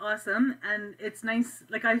was awesome. And it's nice,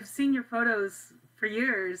 like I've seen your photos for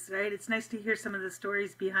years, right? It's nice to hear some of the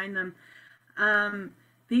stories behind them.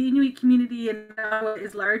 The Inuit community in Ottawa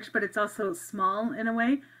is large, but it's also small in a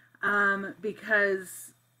way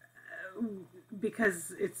because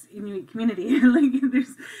it's Inuit community. Like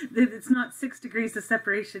it's not 6 degrees of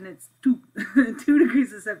separation, it's 2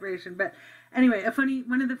 degrees of separation. But anyway,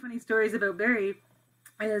 one of the funny stories about Barry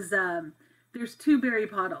is there's 2 Barry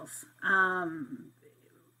Pottles.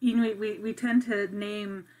 Inuit, we tend to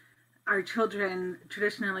name our children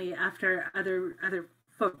traditionally after other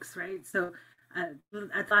folks, right? So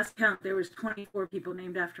at last count, there was 24 people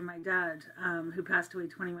named after my dad, who passed away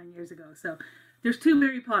 21 years ago. So there's 2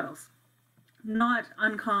 Barry Pottles, not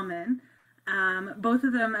uncommon. Both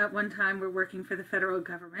of them at one time were working for the federal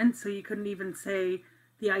government, so you couldn't even say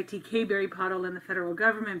the ITK Barry Pottle and the federal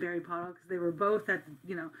government Barry Pottle because they were both at,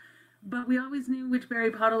 but we always knew which Barry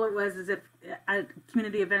Pottle it was, as if at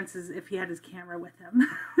community events, as if he had his camera with him.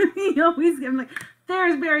 He always, I'm like,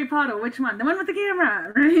 there's Barry Pottle, which one? The one with the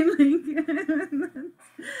camera, right?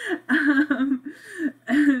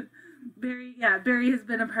 Barry has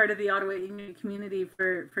been a part of the Ottawa Inuit community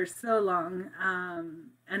for so long,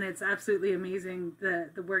 and it's absolutely amazing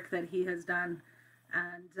the work that he has done.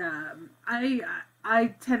 And I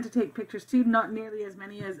tend to take pictures too, not nearly as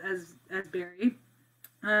many as Barry.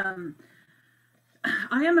 I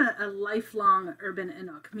am a lifelong Urban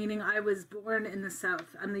Inuit, meaning I was born in the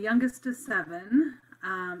South. I'm the youngest of 7,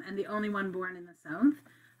 and the only one born in the South,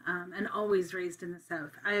 and always raised in the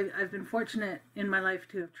South. I've been fortunate in my life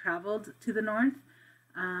to have traveled to the North,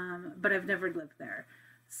 but I've never lived there.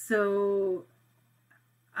 So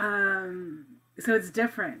it's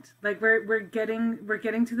different. Like we're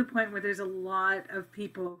getting to the point where there's a lot of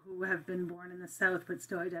people who have been born in the South but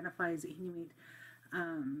still identify as Inuit.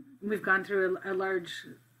 We've gone through a large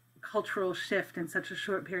cultural shift in such a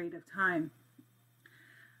short period of time.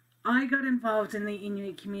 I got involved in the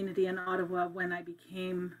Inuit community in Ottawa when I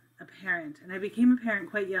became a parent, and I became a parent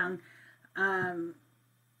quite young. I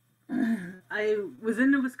was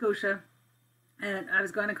in Nova Scotia, and I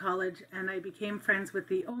was going to college, and I became friends with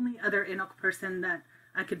the only other Inuk person that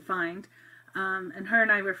I could find. And her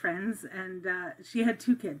and I were friends, and she had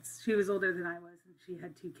 2 kids. She was older than I was, and she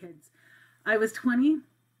had 2 kids. I was 20.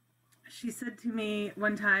 She said to me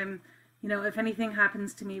one time, if anything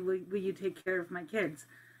happens to me, will you take care of my kids?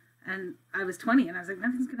 And I was 20, and I was like,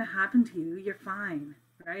 nothing's going to happen to you. You're fine,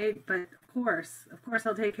 right? But of course,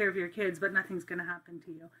 I'll take care of your kids, but nothing's going to happen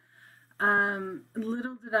to you.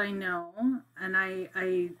 Little did I know, and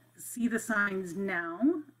I see the signs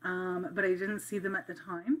now, but I didn't see them at the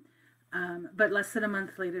time. But less than a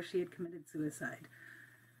month later, she had committed suicide.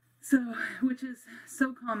 So, which is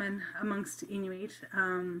so common amongst Inuit.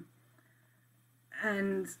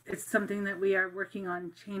 And it's something that we are working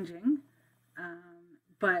on changing.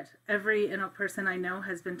 But every Inuk person I know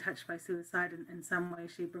has been touched by suicide in some way,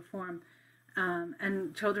 shape, or form.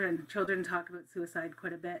 And children talk about suicide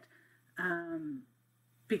quite a bit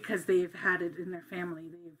because they've had it in their family,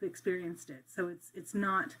 they've experienced it. So it's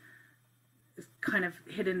not kind of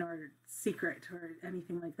hidden or secret or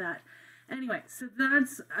anything like that. Anyway, so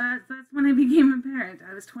that's when I became a parent.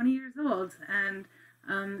 I was 20 years old, and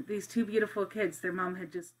these two beautiful kids, their mom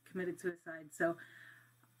had just committed suicide. So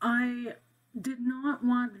I did not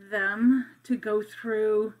want them to go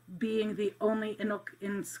through being the only Inuk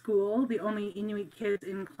in school, the only Inuit kids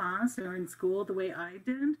in class or in school the way I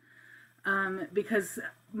did, because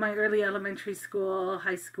my early elementary school,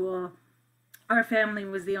 high school, our family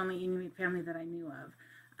was the only Inuit family that I knew of.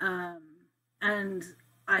 And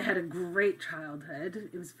I had a great childhood.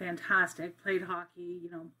 It was fantastic. Played hockey,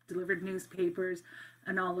 delivered newspapers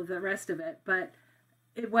and all of the rest of it. But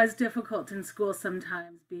it was difficult in school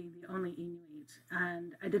sometimes being the only Inuit.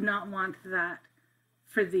 And I did not want that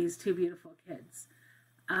for these two beautiful kids.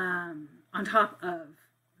 On top of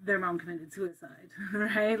their mom committed suicide,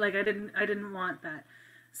 right? Like I didn't want that.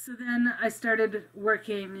 So then I started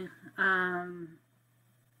working.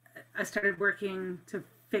 To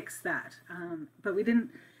fix that, but we didn't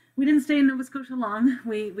stay in Nova Scotia long.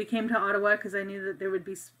 We came to Ottawa because I knew that there would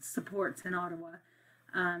be supports in Ottawa.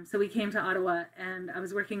 So we came to Ottawa, and I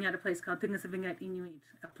was working at a place called Ungasittuq Inuit,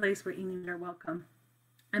 a place where Inuit are welcome,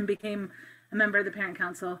 and became a member of the Parent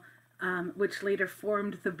Council, which later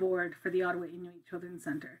formed the board for the Ottawa Inuit Children's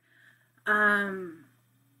Centre.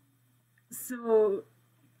 So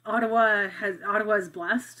Ottawa is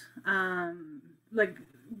blessed. Like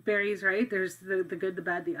Barry's right, there's the good, the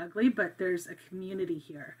bad, the ugly, but there's a community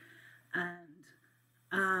here.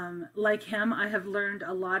 And like him, I have learned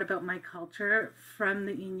a lot about my culture from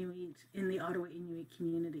the Inuit in the Ottawa Inuit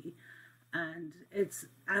community. And it's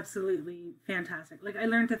absolutely fantastic. Like I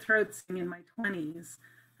learned to throat sing in my 20s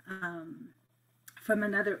from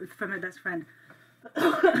my best friend,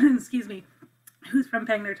 excuse me, who's from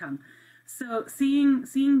Panelists. So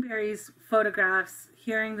seeing Barry's photographs,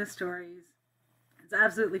 hearing the stories, it's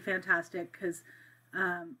absolutely fantastic because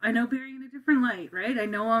I know Barry in a different light, right? I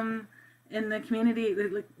know him in the community.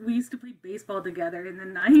 Like we used to play baseball together in the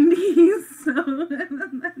 90s, so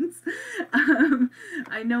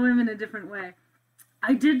I know him in a different way.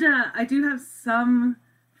 I do have some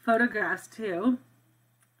photographs too.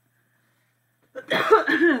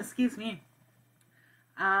 Excuse me.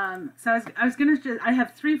 So I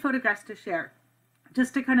have 3 photographs to share,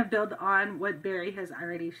 just to kind of build on what Barry has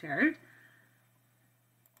already shared.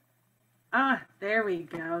 Ah, there we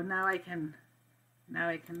go. Now I can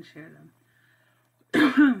share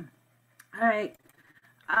them. All right.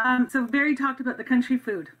 So Barry talked about the country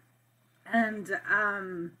food, and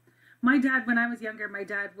my dad, when I was younger, my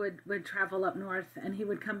dad would travel up north, and he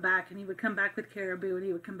would come back, with caribou, and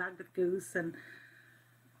he would come back with goose, and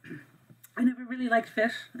I never really liked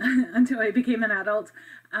fish until I became an adult,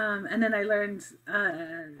 and then I learned.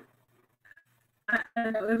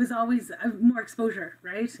 It was always more exposure,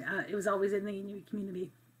 right? It was always in the Inuit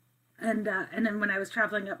community, and then when I was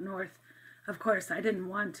traveling up north, of course, I didn't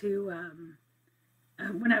want to.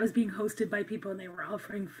 When I was being hosted by people and they were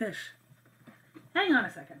offering fish. Hang on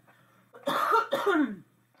a second.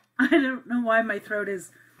 I don't know why my throat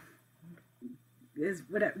is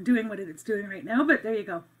doing what it's doing right now, but there you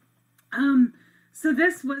go. So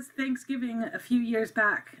this was Thanksgiving a few years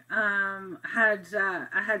back. I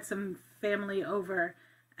had some family over,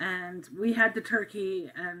 and we had the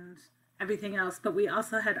turkey and everything else, but we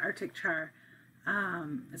also had Arctic char.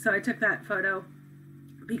 So I took that photo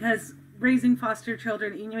because raising foster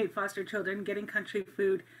children, Inuit foster children, getting country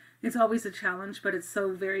food, it's always a challenge, but it's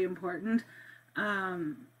so very important.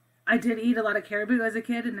 I did eat a lot of caribou as a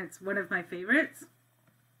kid, and it's one of my favorites.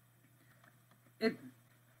 I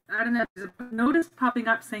don't know, there's a notice popping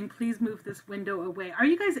up saying, please move this window away. Are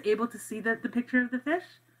you guys able to see the picture of the fish?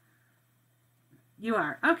 You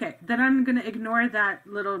are. Okay, then I'm going to ignore that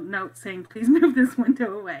little note saying, please move this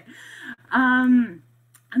window away.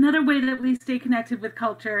 Another way that we stay connected with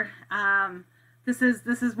culture, this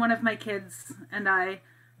is one of my kids and I.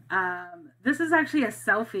 This is actually a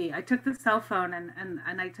selfie. I took the cell phone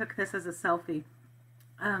and I took this as a selfie.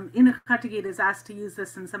 Ungasittuq is asked to use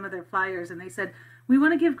this in some of their flyers, and they said, we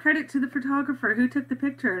want to give credit to the photographer who took the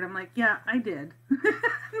picture. And I'm like, yeah, I did.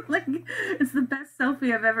 Like, it's the best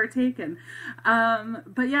selfie I've ever taken.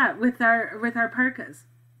 But yeah, with our parkas.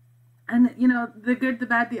 And, you know, the good, the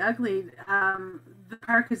bad, the ugly, the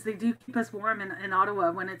parkas, they do keep us warm in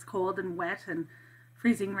Ottawa when it's cold and wet and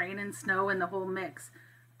freezing rain and snow and the whole mix.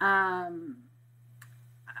 I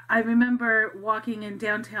remember walking in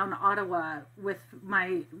downtown Ottawa with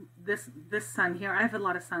this son here. I have a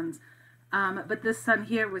lot of sons, but this son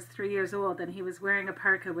here was 3 years old, and he was wearing a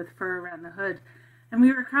parka with fur around the hood. And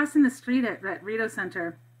we were crossing the street at Rideau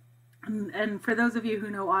Centre. And for those of you who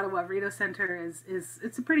know Ottawa, Rideau Centre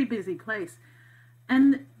it's a pretty busy place.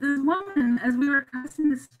 And this woman, as we were crossing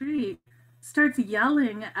the street, starts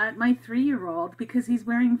yelling at my 3-year-old because he's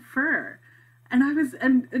wearing fur. And I was,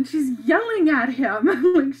 and she's yelling at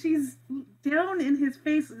him, like she's down in his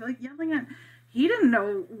face, like yelling at, he didn't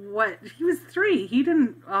know what, he was 3, he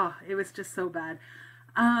didn't, oh, it was just so bad.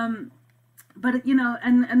 But, you know,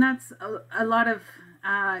 and that's a lot of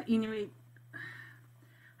Inuit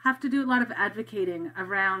have to do a lot of advocating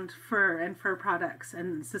around fur and fur products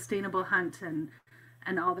and sustainable hunt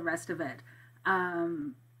and all the rest of it.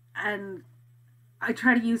 And I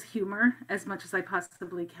try to use humor as much as I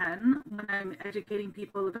possibly can when I'm educating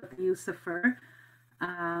people about the use of fur,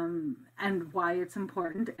 and why it's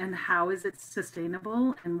important and how is it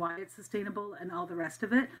sustainable and why it's sustainable and all the rest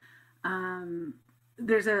of it.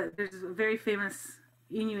 There's a very famous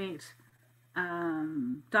Inuit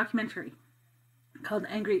documentary called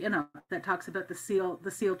Angry Inuit that talks about the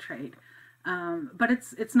seal trade, but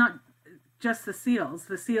it's not just the seals.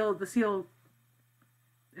 The seal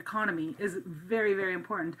economy is very, very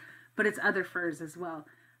important, but it's other furs as well.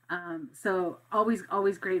 So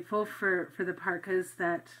always grateful for the parkas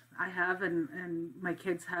that I have and my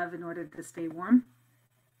kids have in order to stay warm.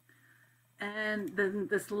 And then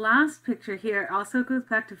this last picture here also goes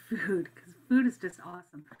back to food, because food is just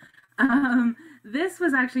awesome. This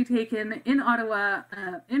was actually taken in Ottawa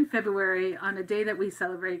in February on a day that we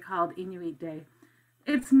celebrate called Inuit Day.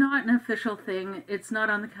 It's not an official thing. It's not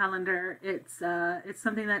on the calendar. It's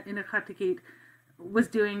something that Ungasittuq was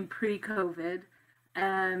doing pre-COVID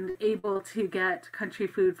and able to get country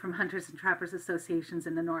food from hunters and trappers associations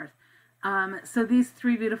in the north. So these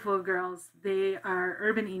 3 beautiful girls, they are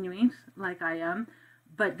urban Inuit, like I am,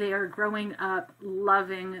 but they are growing up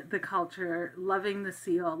loving the culture, loving the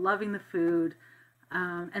seal, loving the food,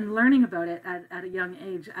 and learning about it at a young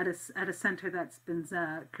age at a center that's been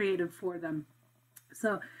created for them.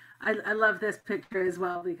 So I love this picture as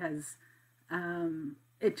well because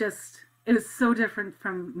it was so different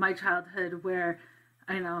from my childhood, where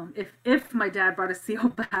I know if my dad brought a seal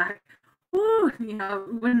back, whoo, you know,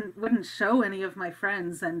 wouldn't show any of my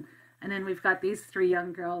friends, and then we've got these 3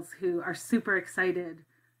 young girls who are super excited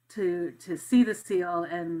to see the seal.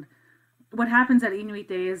 And what happens at Inuit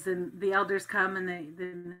Day is then the elders come and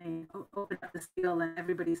they open up the seal and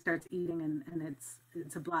everybody starts eating, and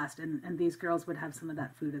it's a blast. And these girls would have some of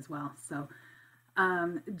that food as well. So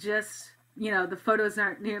just, you know, the photos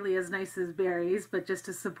aren't nearly as nice as Barry's, but just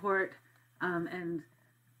to support and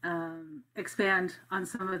expand on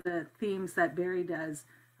some of the themes that Barry does,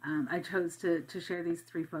 I chose to share these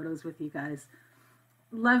 3 photos with you guys.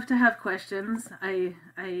 Love to have questions.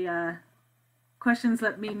 Questions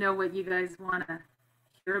let me know what you guys want to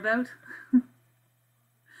hear about.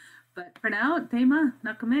 But for now, Tema,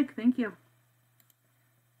 Nakamik, thank you.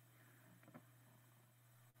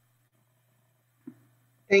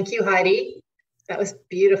 Thank you, Heidi. That was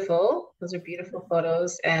beautiful. Those are beautiful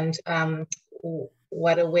photos, and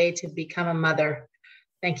what a way to become a mother.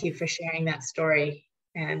 Thank you for sharing that story.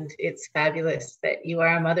 And it's fabulous that you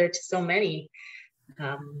are a mother to so many.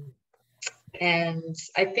 And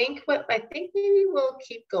I think maybe we'll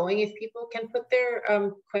keep going if people can put their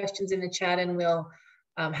questions in the chat, and we'll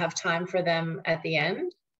have time for them at the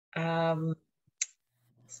end.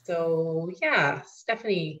 So yeah,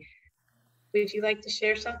 Stephanie, would you like to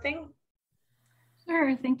share something?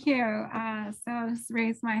 Sure, thank you. So I'll just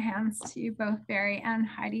raise my hands to you both, Barry and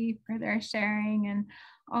Heidi, for their sharing and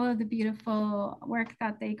all of the beautiful work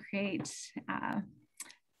that they create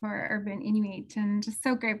for Urban Inuit, and just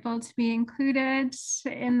so grateful to be included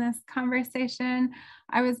in this conversation.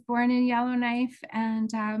 I was born in Yellowknife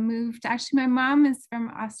and moved, actually my mom is from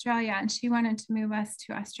Australia and she wanted to move us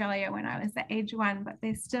to Australia when I was at age 1, but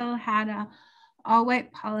they still had a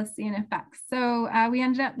all-white policy in effect. So we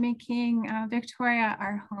ended up making Victoria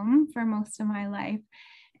our home for most of my life.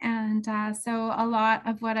 And so a lot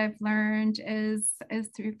of what I've learned is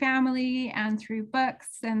through family and through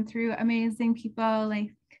books and through amazing people like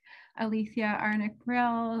Alethea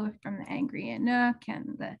Arnick-Brill from the Angry Inuk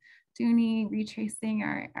and the Dooney, retracing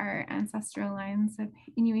our ancestral lines of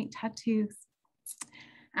Inuit tattoos.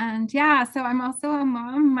 And yeah, so I'm also a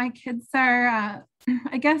mom. My kids are,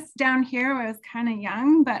 I guess down here I was kind of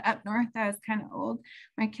young, but up north I was kind of old.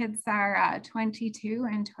 My kids are 22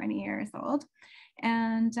 and 20 years old.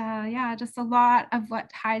 And yeah, just a lot of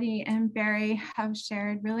what Heidi and Barry have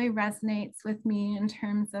shared really resonates with me in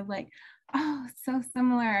terms of like, oh, so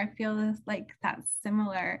similar. I feel like that's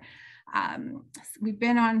similar. We've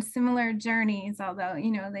been on similar journeys, although,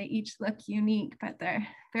 you know, they each look unique, but they're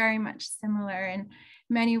very much similar in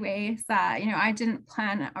many ways. You know, I didn't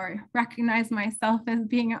plan or recognize myself as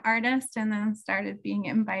being an artist, and then started being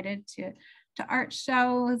invited to art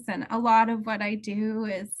shows. And a lot of what I do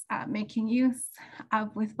is making use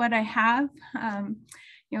of with what I have.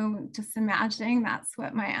 You know, just imagining that's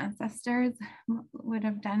what my ancestors would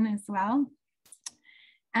have done as well.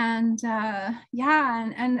 And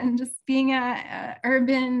yeah, and just being a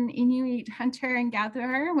urban Inuit hunter and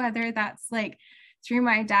gatherer, whether that's like through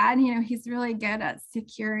my dad, you know, he's really good at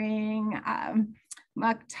securing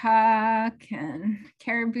muktuk and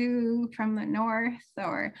caribou from the north,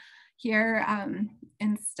 or here,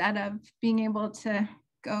 instead of being able to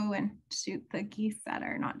go and shoot the geese that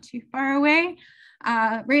are not too far away,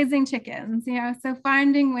 raising chickens, you know, so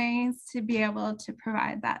finding ways to be able to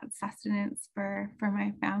provide that sustenance for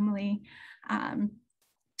my family. And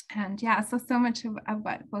yeah, so much of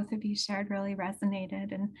what both of you shared really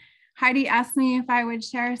resonated. And Heidi asked me if I would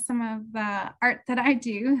share some of the art that I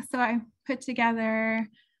do. So I put together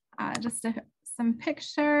just some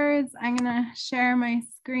pictures. I'm gonna share my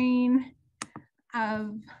screen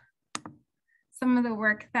of some of the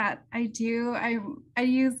work that I do. I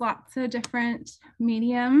use lots of different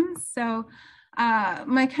mediums. So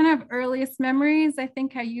my kind of earliest memories, I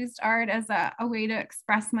think I used art as a way to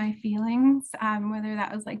express my feelings, whether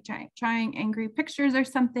that was like drawing angry pictures or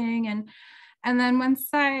something. And then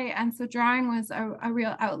so drawing was a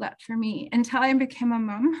real outlet for me until I became a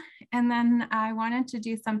mom. And then I wanted to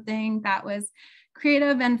do something that was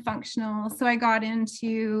creative and functional. So I got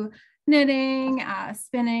into knitting,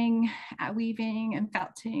 spinning, weaving, and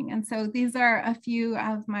felting. And so these are a few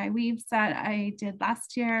of my weaves that I did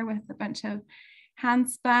last year with a bunch of hand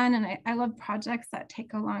spun. And I love projects that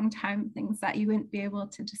take a long time, things that you wouldn't be able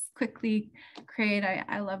to just quickly create.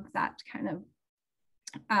 I love that kind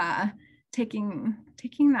of taking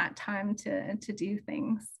that time to do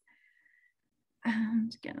things. I'm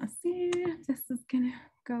gonna see if this is gonna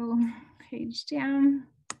go page down.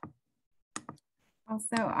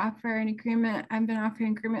 Also offer an agreement. I've been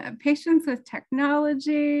offering agreement of patience with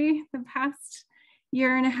technology the past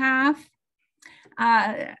year and a half.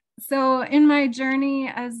 So in my journey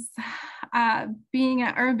as being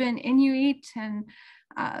an urban Inuit and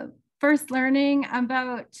first learning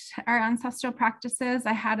about our ancestral practices,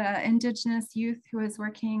 I had an Indigenous youth who was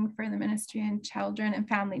working for the Ministry in Children and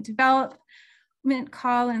Family Development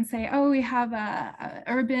call and say, oh, we have a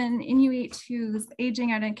urban Inuit who's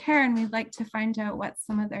aging out in care, and we'd like to find out what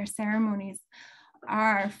some of their ceremonies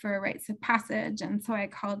are for rites of passage. And so I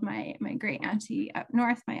called my great auntie up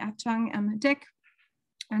north, my Atchung Emma Dick,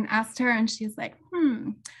 and asked her, and she's like,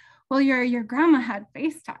 well, your grandma had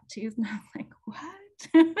face tattoos. And I was like, what?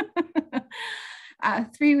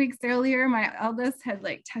 3 weeks earlier, my eldest had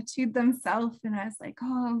like tattooed themselves, and I was like,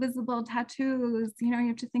 oh, visible tattoos, you know, you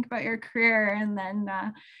have to think about your career. And then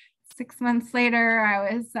 6 months later,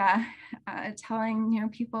 I was telling, you know,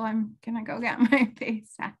 people I'm gonna go get my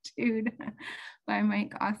face tattooed by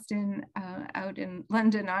Mike Austin out in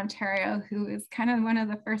London, Ontario, who is kind of one of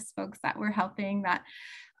the first folks that were helping that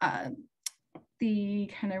the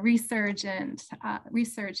kind of resurgence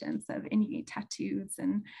of Inuit tattoos.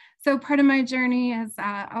 And so part of my journey is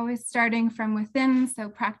always starting from within. So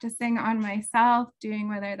practicing on myself, doing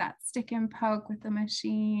whether that's stick and poke with the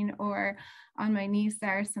machine, or on my knees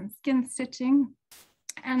there, some skin stitching,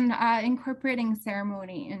 and incorporating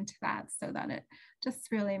ceremony into that, so that it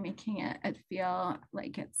just really making it feel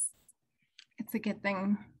like it's a good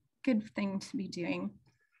thing to be doing.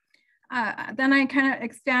 Then I kind of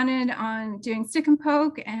expanded on doing stick and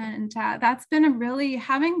poke, and that's been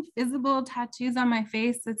having visible tattoos on my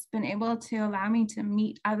face. It's been able to allow me to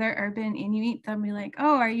meet other urban Inuit. They'll be like,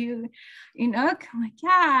 oh, are you Inuk? I'm like,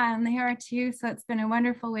 yeah, and they are too. So it's been a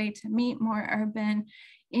wonderful way to meet more urban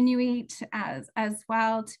Inuit as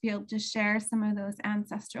well, to be able to share some of those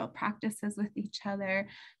ancestral practices with each other,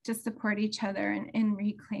 to support each other in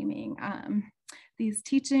reclaiming these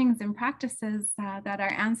teachings and practices that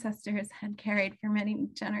our ancestors had carried for many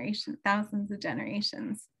generations, thousands of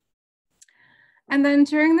generations. And then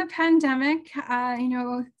during the pandemic,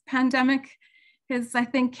 pandemic is, I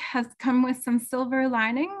think, has come with some silver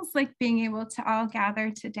linings, like being able to all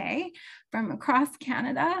gather today from across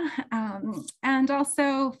Canada. And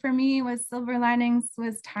also for me was silver linings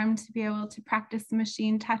was time to be able to practice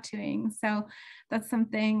machine tattooing. So that's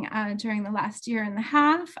something during the last year and a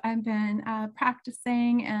half I've been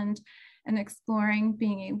practicing and exploring,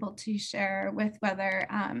 being able to share with whether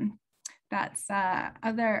that's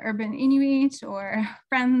other Urban Inuit or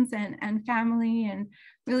friends and family, and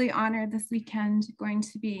really honored this weekend going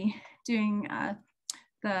to be doing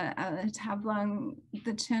the Tablong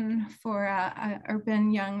the Chin for a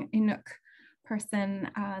Urban Young Inuk person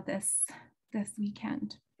this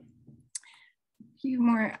weekend. A few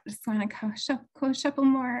more, just want to coach up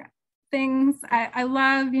more things. I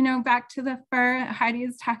love, you know, back to the fur Heidi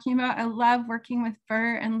is talking about, I love working with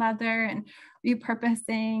fur and leather and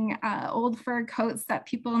repurposing old fur coats that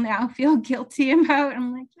people now feel guilty about.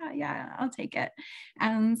 I'm like, yeah, I'll take it.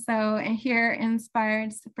 And so here,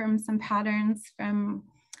 inspired from some patterns from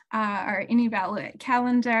our Inuit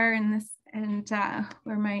calendar and this, and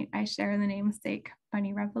where I share the namesake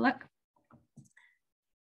Bunny Reveluk.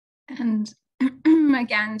 And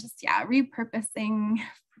again, just repurposing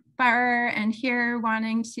fur, and here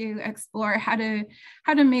wanting to explore how to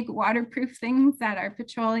make waterproof things that are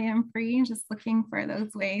petroleum free, just looking for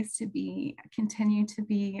those ways to continue to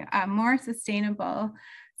be more sustainable.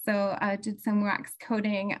 So I did some wax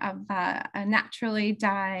coating of a naturally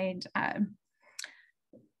dyed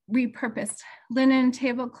repurposed linen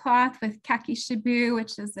tablecloth with kaki shibu,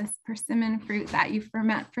 which is this persimmon fruit that you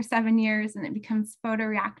ferment for 7 years and it becomes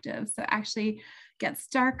photoreactive. So it actually gets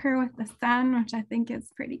darker with the sun, which I think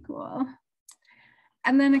is pretty cool.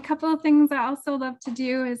 And then a couple of things I also love to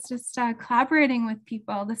do is just collaborating with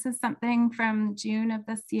people. This is something from June of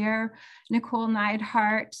this year. Nicole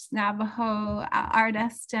Neidhart, Navajo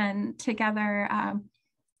artist, and together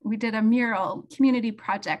we did a mural community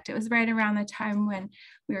project. It was right around the time when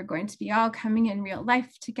we were going to be all coming in real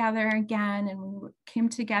life together again. And we came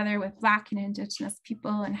together with Black and Indigenous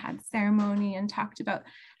people and had ceremony and talked about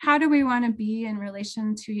how do we want to be in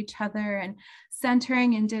relation to each other, and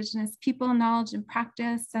centering Indigenous people knowledge and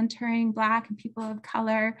practice, centering Black and people of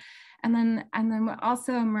color. And then what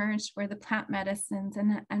also emerged were the plant medicines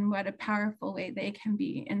and what a powerful way they can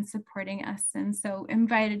be in supporting us. And so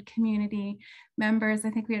invited community members, I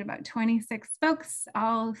think we had about 26 folks,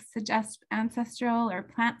 all suggest ancestral or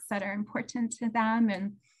plants that are important to them.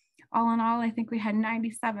 And all in all, I think we had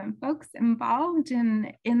 97 folks involved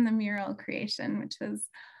in the mural creation, which was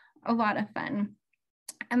a lot of fun.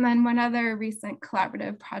 And then one other recent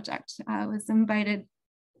collaborative project was invited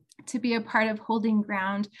to be a part of Holding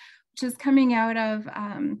Ground, which is coming out of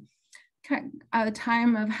a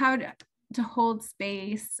time of how to hold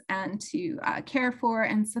space and to care for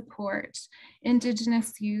and support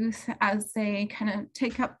Indigenous youth as they kind of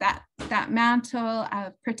take up that mantle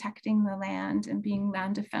of protecting the land and being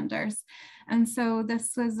land defenders. And so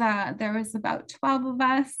this was, there was about 12 of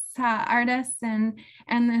us artists, and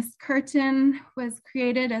this curtain was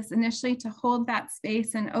created as initially to hold that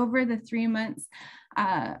space. And over the 3 months,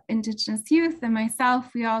 Indigenous youth and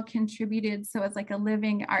myself, we all contributed. So it's like a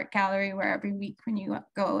living art gallery where every week when you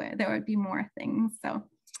go, there would be more things. So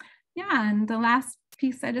yeah, and the last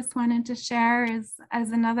piece I just wanted to share is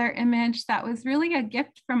as another image that was really a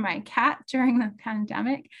gift from my cat during the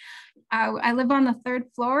pandemic. I live on the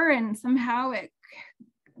 3rd floor, and somehow it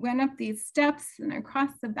went up these steps and across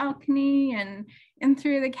the balcony and in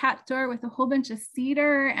through the cat door with a whole bunch of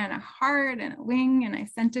cedar and a heart and a wing. And I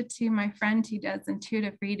sent it to my friend who does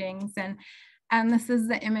intuitive readings. And this is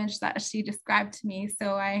the image that she described to me.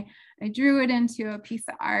 So I drew it into a piece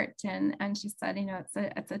of art, and she said, you know,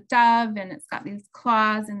 it's a dove, and it's got these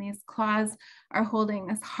claws, and these claws are holding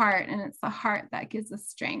this heart, and it's the heart that gives us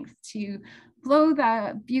strength to blow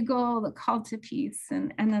the bugle, the call to peace,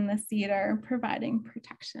 and then the cedar providing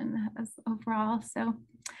protection as overall. So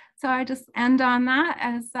I just end on that,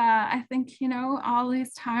 as I think, you know, all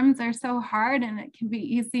these times are so hard, and it can be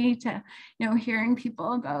easy to, you know, hearing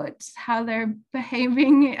people about how they're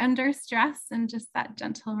behaving under stress, and just that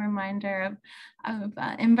gentle reminder of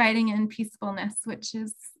inviting in peacefulness, which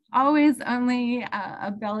is always only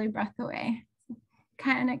a belly breath away.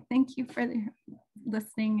 Kayanik, thank you for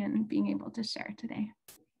listening and being able to share today.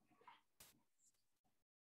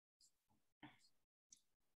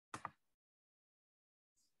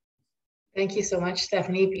 Thank you so much,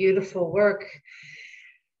 Stephanie. Beautiful work.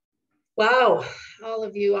 Wow, all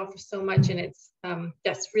of you offer so much, and it's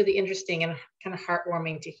that's really interesting and kind of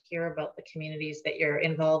heartwarming to hear about the communities that you're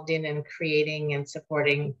involved in and creating and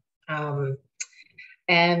supporting.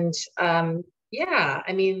 Yeah,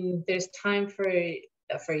 I mean, there's time for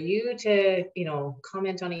for you to,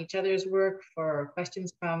 comment on each other's work, for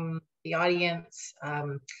questions from the audience.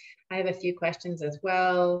 I have a few questions as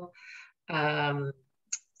well.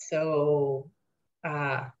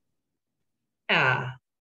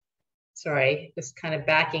 Sorry, just kind of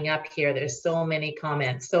backing up here. There's so many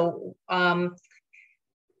comments. So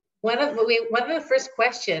one of the first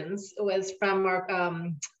questions was from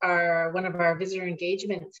one of our visitor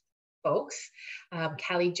engagement folks,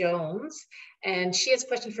 Callie Jones, and she has a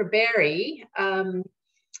question for Barry.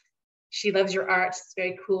 She loves your art. It's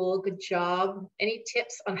very cool. Good job. Any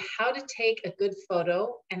tips on how to take a good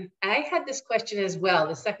photo? And I had this question as well.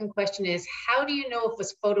 The second question is, how do you know if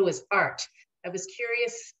this photo is art? I was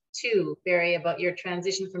curious too, Barry, about your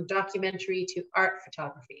transition from documentary to art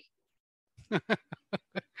photography.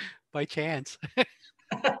 By chance.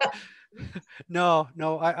 No,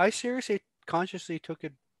 I seriously, consciously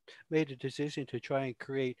made a decision to try and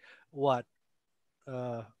create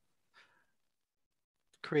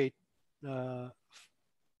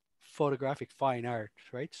photographic fine art,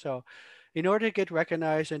 right? So in order to get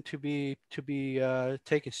recognized and to be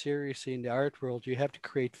taken seriously in the art world, you have to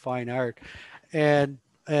create fine art. And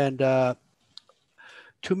to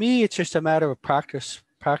me, it's just a matter of practicing.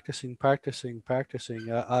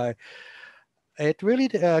 It really,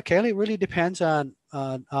 Kelly, it really depends on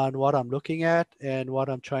what I'm looking at and what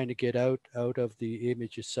I'm trying to get out of the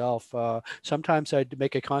image itself. Sometimes I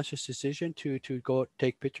make a conscious decision to go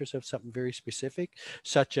take pictures of something very specific,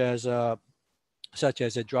 such as a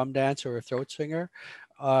drum dance or a throat singer.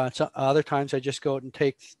 So other times I just go out and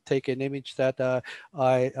take an image that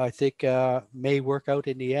I think may work out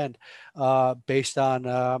in the end, based on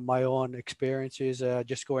my own experiences,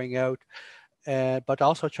 just going out, but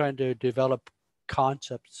also trying to develop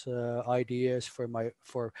concepts, ideas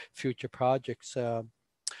for future projects.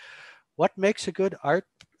 What makes a good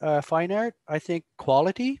fine art? I think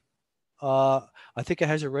quality. I think it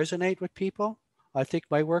has to resonate with people. I think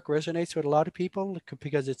my work resonates with a lot of people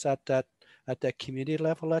because it's at that community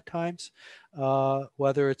level at times,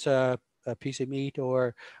 whether it's a piece of meat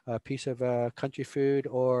or a piece of country food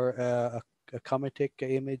or a comic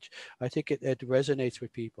image. I think it resonates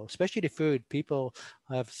with people, especially the food. People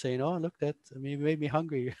have saying, "Oh, look, that you made me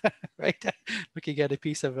hungry," right? Looking at a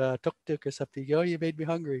piece of tuk-tuk or something, "Oh, you made me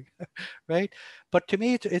hungry," right? But to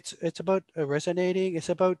me, it's about resonating. It's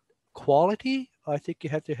about quality. I think you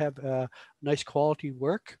have to have nice quality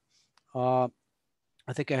work. I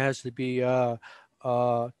think it has to be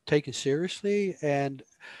taken seriously, and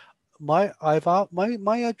my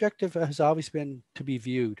objective has always been to be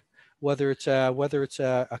viewed, whether it's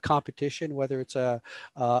a competition, whether it's a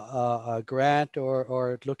grant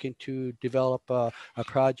or looking to develop a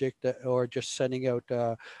project, or just sending out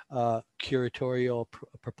curatorial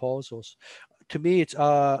proposals. To me, it's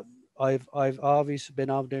I've always been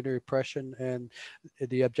under the impression and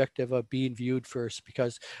the objective of being viewed first,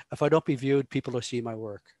 because if I don't be viewed, people will see my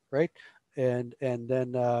work, right? And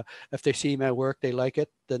then if they see my work, they like it,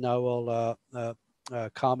 then I will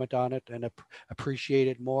comment on it and appreciate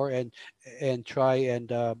it more, and try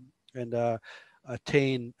and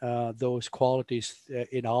attain those qualities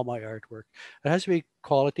in all my artwork. It has to be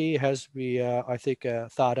quality. It has to be, I think,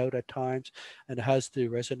 thought out at times, and it has to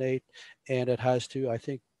resonate, and it has to, I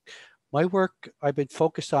think, my work, I've been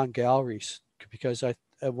focused on galleries because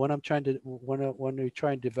when we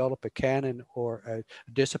try and develop a canon or a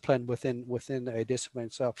discipline within a discipline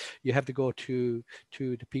itself, you have to go to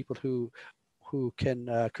the people who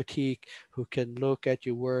can critique, who can look at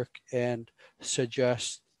your work and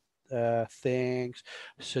suggest things,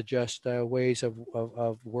 suggest ways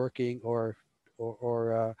of working or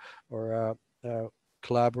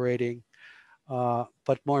collaborating.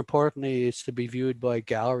 But more importantly, it's to be viewed by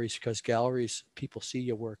galleries, because galleries, people see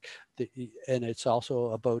your work, and it's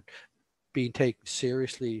also about being taken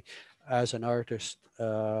seriously as an artist,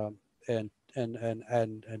 and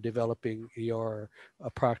developing your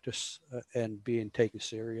practice and being taken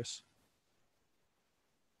serious.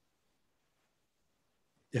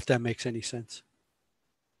 If that makes any sense.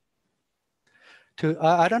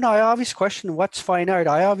 I don't know. I always question what's fine art.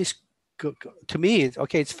 To me,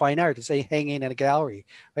 it's fine art. It's hanging in a gallery,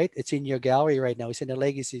 right? It's in your gallery right now. It's in the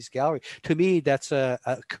Legacy's gallery. To me, that's a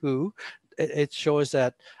coup. It shows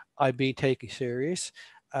that I'm being taken serious,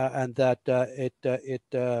 and that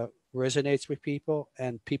resonates with people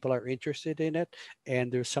and people are interested in it,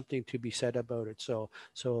 and there's something to be said about it. So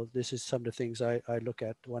this is some of the things I look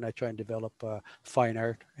at when I try and develop fine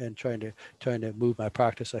art and trying to move my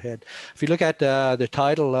practice ahead. If you look at the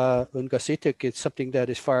title, Ungasittuq, it's something that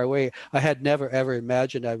is far away. I had never ever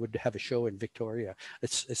imagined I would have a show in Victoria.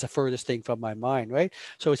 It's the furthest thing from my mind, right?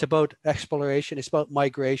 So it's about exploration, it's about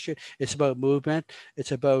migration, it's about movement,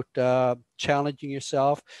 it's about challenging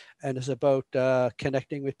yourself, and it's about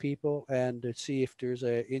connecting with people and to see if there's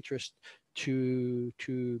an interest to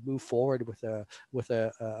move forward with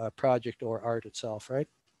a project or art itself, right?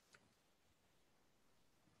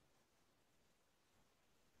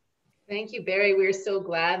 Thank you, Barry. We're so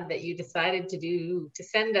glad that you decided to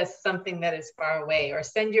send us something that is far away, or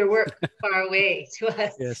send your work far away to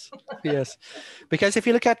us. Yes, yes. Because if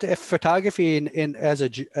you look at photography in as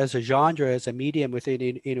a genre, as a medium within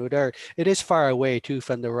Inuit art, it is far away too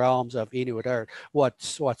from the realms of Inuit art.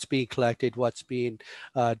 What's being collected, what's being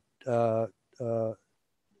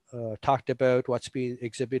talked about, what's being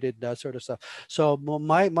exhibited, that sort of stuff. So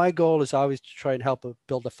my goal is always to try and help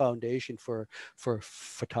build a foundation for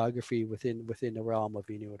photography within the realm of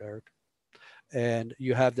Inuit art. And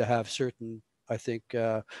you have to have certain, I think,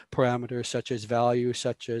 parameters such as value,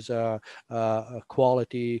 such as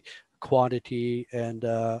quality, quantity, and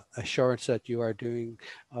assurance that you are doing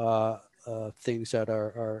things that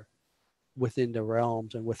are within the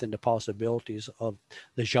realms and within the possibilities of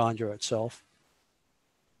the genre itself.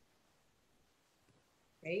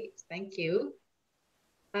 Great, thank you.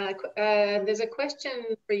 There's a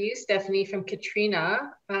question for you, Stephanie, from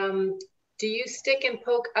Katrina. Do you stick and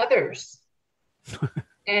poke others?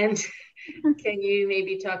 And can you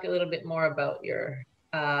maybe talk a little bit more about your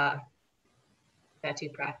tattoo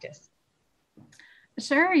practice?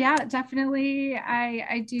 Sure, yeah, definitely.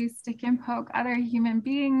 I do stick and poke other human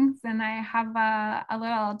beings, and I have a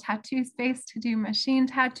little tattoo space to do machine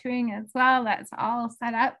tattooing as well. That's all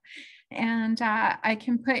set up. And I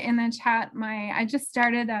can put in the chat I just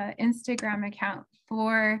started an Instagram account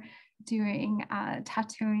for doing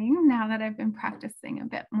tattooing now that I've been practicing a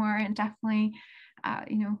bit more, and definitely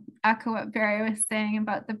echo what Barry was saying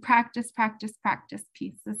about the practice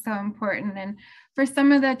piece is so important. And for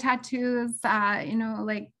some of the tattoos,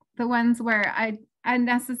 like the ones where I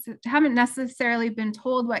haven't necessarily been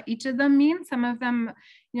told what each of them means. Some of them,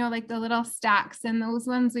 like the little stacks, and those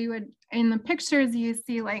ones we would, in the pictures, you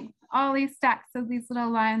see like all these stacks of these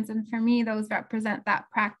little lines. And for me, those represent that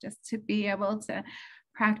practice, to be able to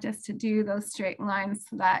practice to do those straight lines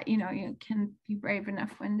so that, you can be brave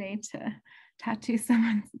enough one day to tattoo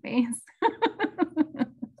someone's face.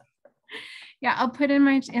 Yeah, I'll put in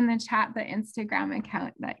the chat the Instagram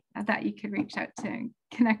account that you could reach out to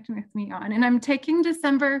connect with me on. And I'm taking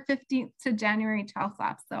December 15th to January 12th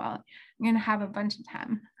off, so I'm going to have a bunch of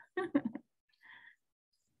time.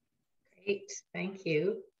 Great, thank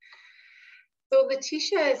you. So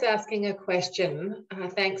Letitia is asking a question.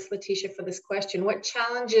 Thanks, Letitia, for this question. What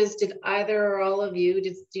challenges did either or all of you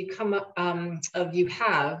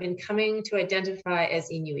have in coming to identify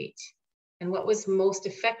as Inuit? And what was most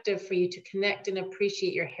effective for you to connect and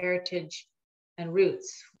appreciate your heritage and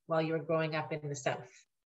roots while you were growing up in the South?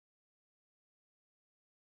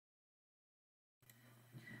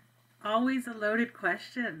 Always a loaded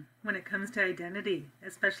question when it comes to identity,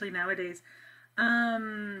 especially nowadays.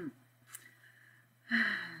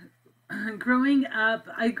 Growing up,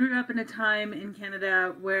 I grew up in a time in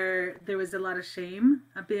Canada where there was a lot of shame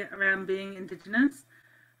around being Indigenous,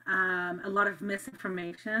 a lot of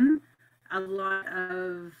misinformation, a lot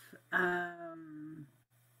of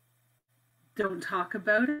don't talk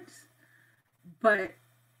about it, but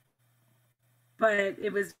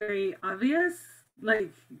it was very obvious.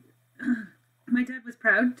 Like, my dad was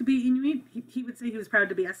proud to be Inuit. He would say he was proud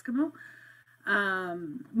to be Eskimo.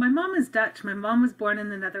 My mom is Dutch. My mom was born in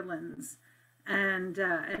the Netherlands and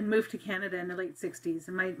moved to Canada in the late 60s.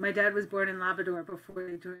 And my dad was born in Labrador before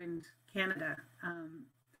they joined Canada.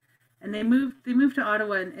 And they moved to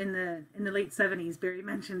Ottawa in the late 70s. Barry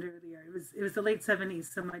mentioned earlier. It was the late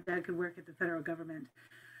 70s, so my dad could work at the federal government.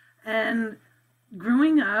 And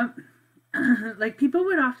growing up, like, people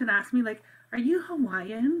would often ask me, like, are you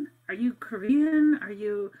Hawaiian? Are you Korean? Are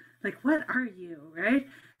you, like, what are you, right?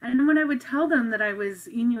 And when I would tell them that I was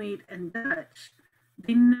Inuit and Dutch,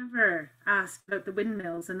 they never asked about the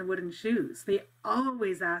windmills and the wooden shoes. They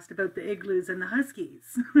always asked about the igloos and the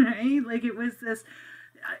huskies, right? Like, it was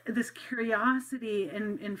this curiosity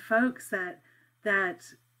in folks that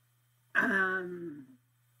I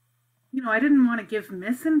didn't want to give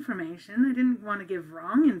misinformation. I didn't want to give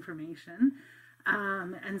wrong information.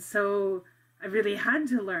 And so I really had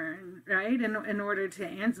to learn, right? In order to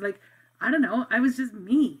answer, like, I don't know, I was just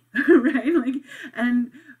me, right? Like,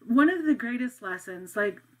 and one of the greatest lessons,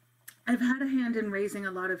 like, I've had a hand in raising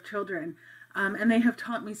a lot of children, and they have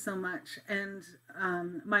taught me so much. And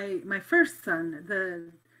my first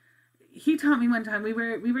son, he taught me one time. We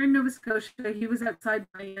were in Nova Scotia. He was outside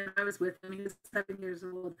playing, and I was with him. He was 7 years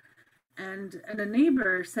old, and a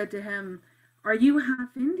neighbor said to him, "Are you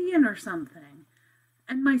half Indian or something?"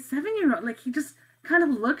 And my 7-year-old, like, he just kind of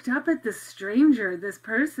looked up at this stranger, this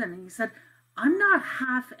person, and he said, "I'm not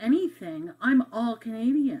half anything. I'm all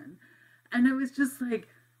Canadian." And I was just like,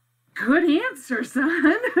 good answer,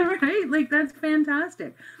 son, right? Like, that's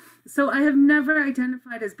fantastic. So I have never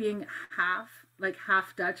identified as being half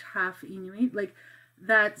Dutch, half Inuit. Like,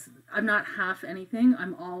 I'm not half anything.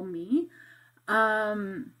 I'm all me.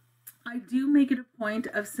 I do make it a point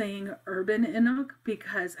of saying Urban Inuit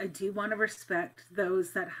because I do want to respect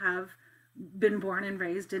those that have been born and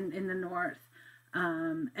raised in the North.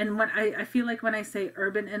 And when I feel like when I say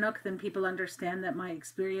Urban Inuit, then people understand that my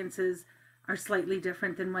experiences are slightly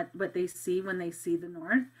different than what they see when they see the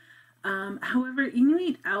North. However,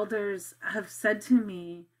 Inuit elders have said to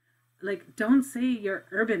me, like, don't say you're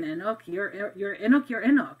Urban Inuk, you're Inuk, you're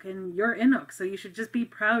Inuk, and you're Inuk. So you should just be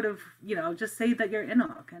proud of, just say that you're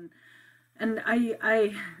Inuk. And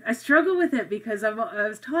I struggle with it because I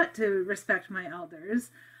was taught to respect my elders,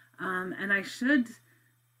 and I should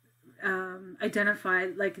identify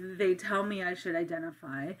like they tell me I should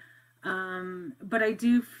identify. But I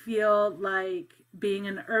do feel like being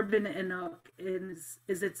an Urban Inuk is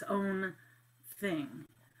its own thing.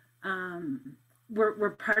 We're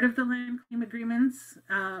part of the land claim agreements,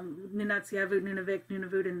 Nunatsiavut, Nunavik,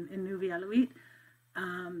 Nunavut, and Nuvialuit,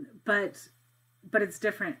 but it's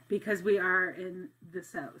different because we are in the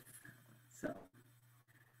South. So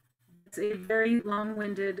it's a very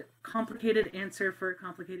long-winded, complicated answer for a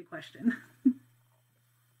complicated question.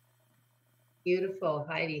 Beautiful,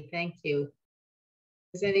 Heidi. Thank you.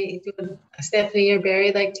 Does Stephanie or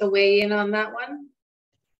Barry like to weigh in on that one?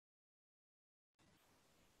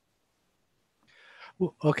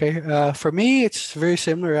 Okay, for me, it's very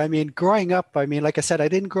similar. I mean, growing up, like I said, I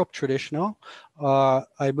didn't grow up traditional.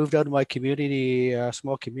 I moved out of my community,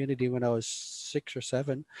 small community, when I was 6 or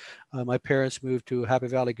 7. My parents moved to Happy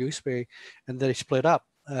Valley Gooseberry, and they split up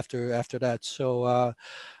after that. So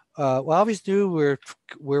we always knew where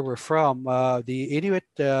we're from. The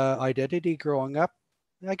Inuit identity growing up,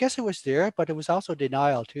 I guess it was there, but it was also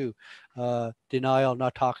denial too. Denial,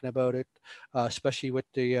 not talking about it, especially with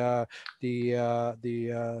the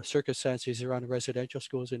circumstances around the residential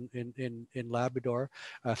schools in Labrador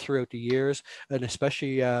throughout the years, and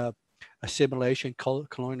especially assimilation,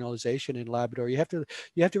 colonialization in Labrador. You have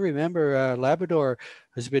to remember, Labrador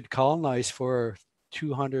has been colonized for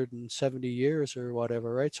 270 years or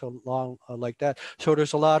whatever, right? So long, like that. So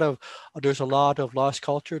there's a lot of lost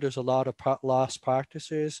culture. There's a lot of lost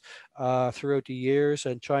practices throughout the years,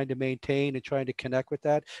 and trying to maintain and trying to connect with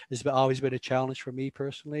that has always been a challenge for me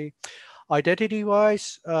personally.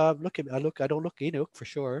 Identity-wise, I don't look Inuk for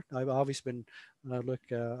sure. I've always been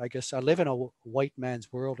I guess I live in a white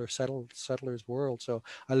man's world or settler's world, so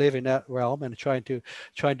I live in that realm and trying to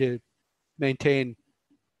maintain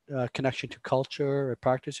connection to culture or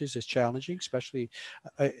practices is challenging, especially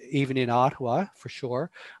even in Ottawa for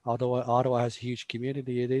sure. Although Ottawa has a huge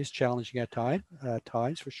community, it is challenging at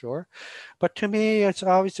times for sure. But to me, it's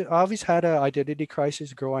always had an identity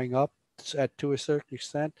crisis growing up to a certain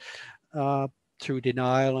extent, through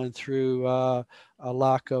denial and through a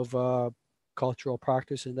lack of cultural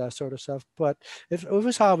practice and that sort of stuff. But it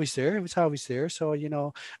was always there. It was always there. So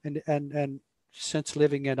and since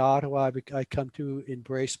living in Ottawa, I come to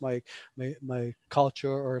embrace my culture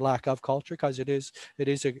or lack of culture, because it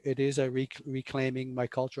is a reclaiming my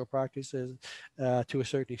cultural practices to a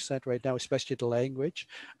certain extent right now, especially the language,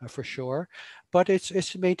 for sure. But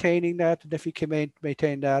it's maintaining that, and if you can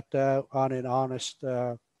maintain that on an honest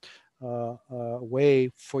way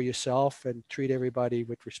for yourself, and treat everybody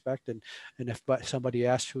with respect, and if somebody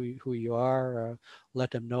asks who you are,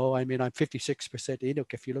 let them know. I mean, I'm 56%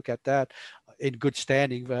 Inuk. If you look at that, in good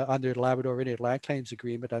standing under the Labrador Inuit Land Claims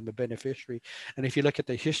Agreement, I'm a beneficiary. And if you look at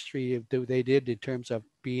the history of they did in terms of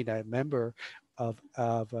being a member of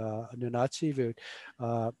Ungasittuq,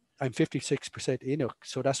 I'm 56% Inuk,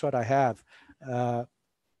 so that's what I have.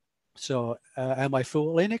 So am I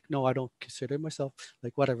full Inuk? No, I don't consider myself,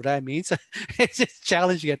 like, whatever that means. It's just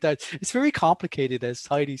challenging at that. It's very complicated, as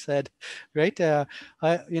Heidi said, right? At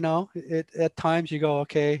times you go,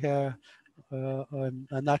 okay, I'm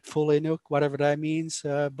not full Inuk, whatever that means.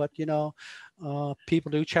 But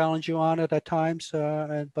people do challenge you on it at times.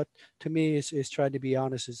 But to me, is trying to be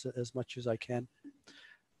honest as much as I can.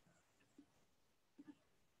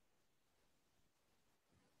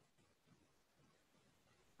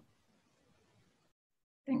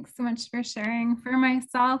 Thanks so much for sharing. For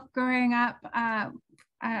myself, growing up,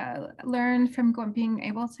 I learned from being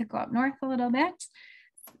able to go up north a little bit.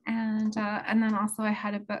 And then also I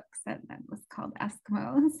had a book that was called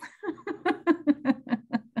Eskimos.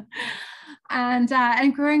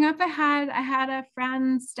 And growing up, I had a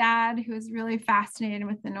friend's dad who was really fascinated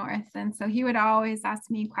with the North, and so he would always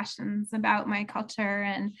ask me questions about my culture,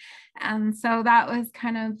 and so that was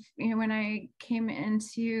kind of, when I came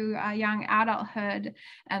into young adulthood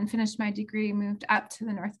and finished my degree, moved up to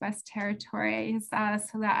the Northwest Territories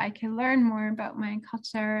so that I could learn more about my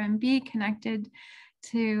culture and be connected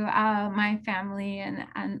to my family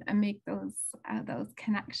and make those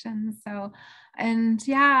connections. So, and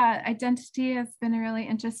yeah, identity has been a really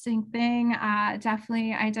interesting thing.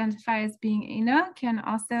 Definitely identify as being Inuk, and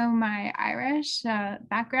also my Irish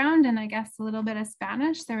background, and I guess a little bit of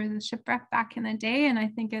Spanish. There was a shipwreck back in the day, and I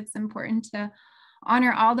think it's important to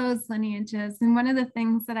honor all those lineages. And one of the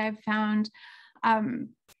things that I've found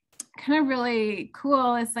kind of really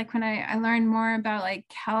cool is like when I learned more about like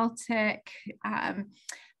Celtic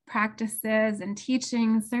practices and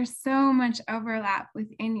teachings, there's so much overlap with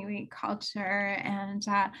Inuit culture, and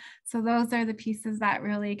so those are the pieces that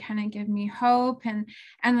really kind of give me hope, and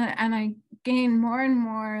I gain more and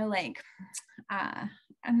more like I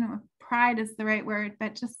don't know if pride is the right word,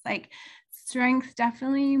 but just like strength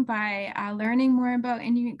definitely by learning more about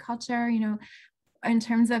Inuit culture, in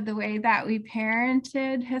terms of the way that we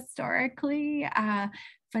parented historically,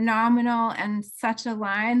 phenomenal and such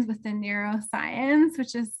aligned with the neuroscience,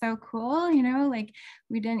 which is so cool. Like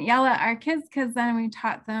we didn't yell at our kids because then we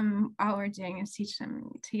taught them all we're doing is teach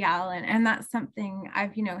them to yell. And that's something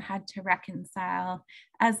I've, had to reconcile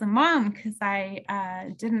as a mom, because I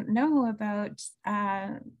didn't know about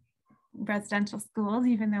residential schools,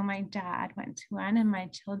 even though my dad went to one and my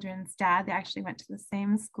children's dad, they actually went to the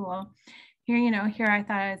same school. Here I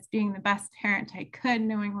thought I was being the best parent I could,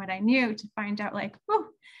 knowing what I knew, to find out like, oh,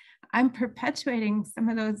 I'm perpetuating some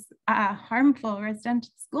of those harmful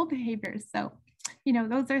residential school behaviors. So,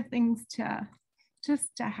 those are things to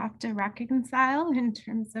have to reconcile in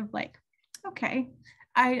terms of like, okay,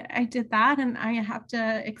 I did that and I have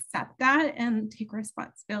to accept that and take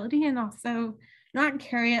responsibility, and also not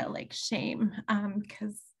carry it like shame,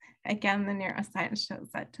 because again, the neuroscience shows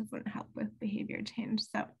that doesn't help with behavior change.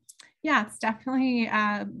 So yeah, it's definitely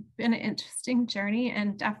been an interesting journey,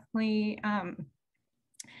 and definitely,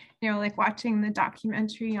 like watching the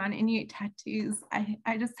documentary on Inuit tattoos,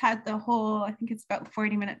 I just had the whole, I think it's about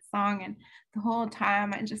 40-minute song, and the whole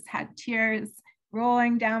time I just had tears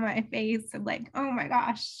rolling down my face of like, oh my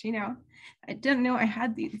gosh, I didn't know I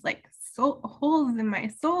had these like holes in my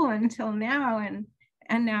soul until now,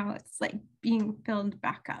 and now it's like being filled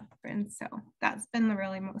back up. And so that's been the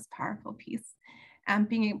really most powerful piece. And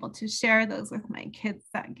being able to share those with my kids,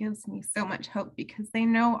 that gives me so much hope, because they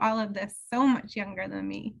know all of this so much younger than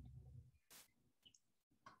me.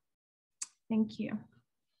 Thank you.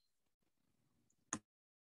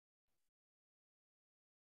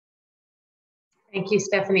 Thank you,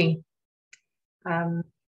 Stephanie.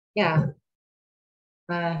 Yeah.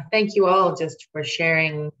 Thank you all just for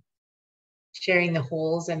sharing the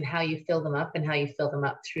holes and how you fill them up, and how you fill them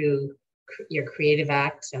up through your creative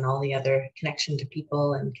acts and all the other connection to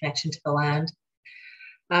people and connection to the land.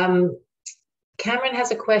 Cameron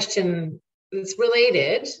has a question that's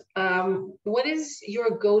related. What is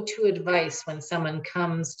your go-to advice when someone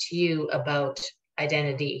comes to you about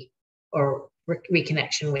identity or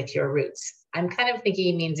reconnection with your roots? I'm kind of thinking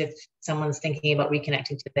he means if someone's thinking about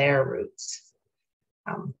reconnecting to their roots.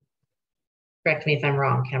 Correct me if I'm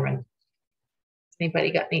wrong, Cameron.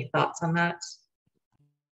 Anybody got any thoughts on that?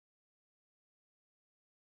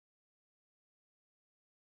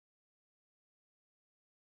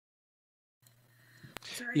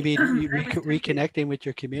 You mean reconnecting with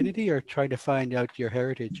your community, or trying to find out your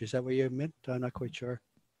heritage? Is that what you meant? I'm not quite sure.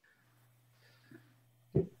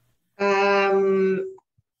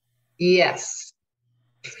 Yes.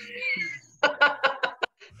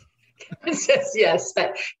 It says yes,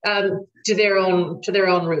 but to their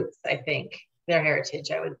own roots, I think. Their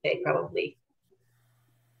heritage, I would say, probably.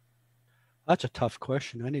 That's a tough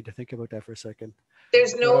question. I need to think about that for a second.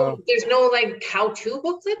 There's no like how-to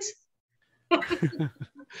booklet.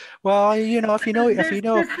 Well, if you know,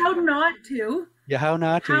 there's how not to. Yeah, how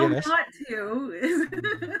not to. How yes. not to.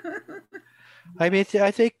 I mean,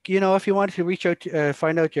 I think, if you wanted to reach out to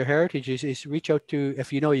find out your heritage, is reach out to,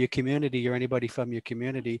 if you know your community or anybody from your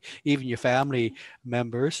community, even your family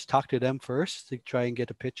members, talk to them first to try and get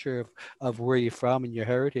a picture of where you're from and your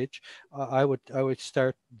heritage. I would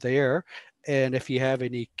start there. And if you have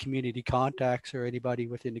any community contacts or anybody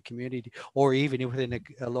within the community, or even within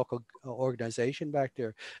a local organization back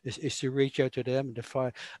there, is to reach out to them and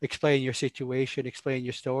to explain your situation, explain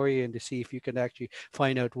your story, and to see if you can actually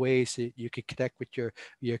find out ways that you can connect with your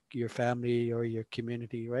family or your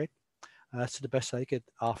community, right? That's the best I could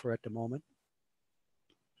offer at the moment.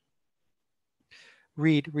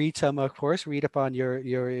 Read some, of course, read upon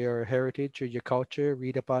your heritage or your culture,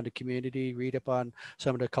 read upon the community, read upon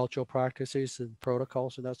some of the cultural practices and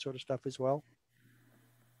protocols and that sort of stuff as well.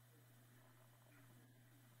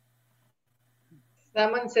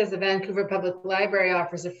 Someone says the Vancouver Public Library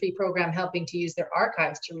offers a free program helping to use their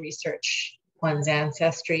archives to research one's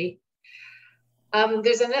ancestry.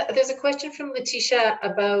 There's a question from Letitia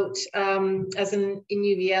about, as an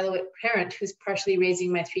Inuit parent who's partially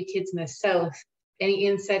raising my 3 kids in the South, any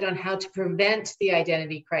insight on how to prevent the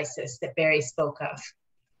identity crisis that Barry spoke of?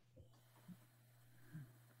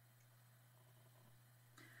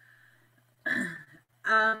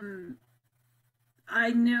 I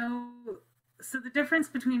know, so the difference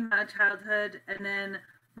between my childhood and then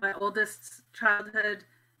my oldest childhood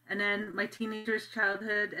and then my teenager's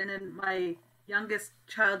childhood and then my youngest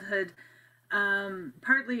childhood,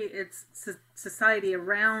 partly it's society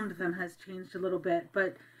around them has changed a little bit,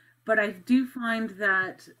 but I do find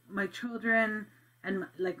that my children and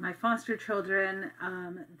like my foster children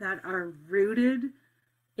that are rooted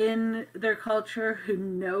in their culture, who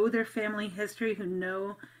know their family history, who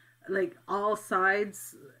know like all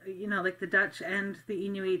sides, like the Dutch and the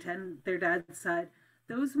Inuit and their dad's side,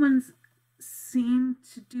 those ones seem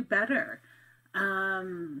to do better.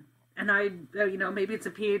 And I, maybe it's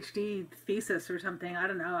a PhD thesis or something, I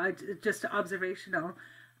don't know, just observational.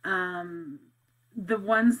 The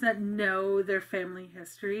ones that know their family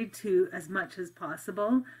history to as much as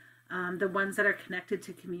possible, the ones that are connected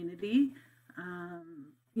to community,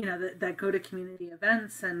 that go to community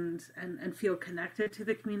events and feel connected to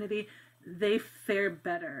the community, they fare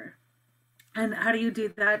better. And how do you do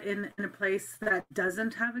that in a place that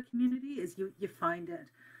doesn't have a community? Is you find it,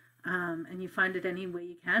 and you find it any way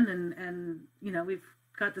you can. And we've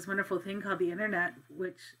got this wonderful thing called the internet,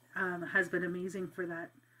 which has been amazing for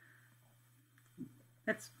that.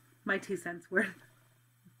 That's my 2 cents worth.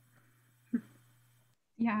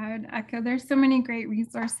 Yeah, I would echo. There's so many great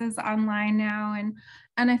resources online now, and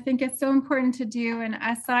I think it's so important to do. And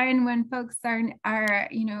a sign when folks are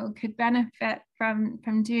could benefit from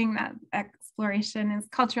doing that exploration is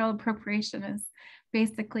cultural appropriation is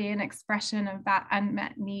basically an expression of that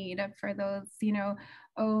unmet need for those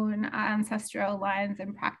own ancestral lines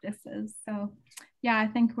and practices. So yeah, I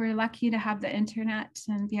think we're lucky to have the internet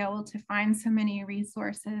and be able to find so many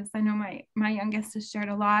resources. I know my youngest has shared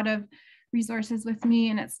a lot of resources with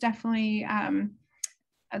me, and it's definitely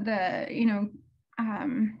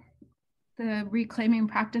the reclaiming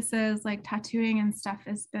practices like tattooing and stuff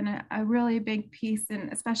has been a really big piece,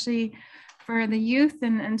 and especially for the youth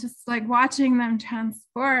and just like watching them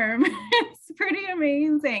transform. It's pretty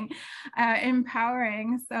amazing,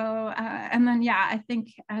 empowering. So and then I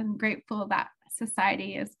think I'm grateful that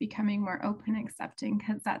society is becoming more open, accepting,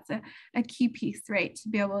 because that's a key piece, right? To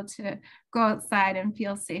be able to go outside and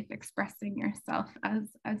feel safe expressing yourself as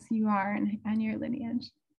you are and your lineage.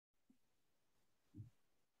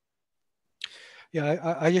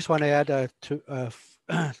 Yeah, I just want to add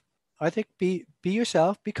I think be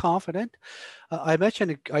yourself, be confident. I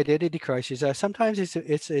mentioned identity crisis. Sometimes it's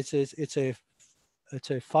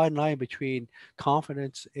a fine line between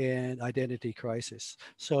confidence and identity crisis.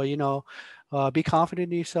 So, be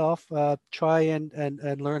confident in yourself, try and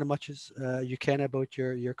learn as much as you can about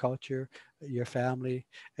your culture, your family,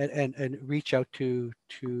 and reach out to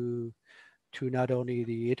not only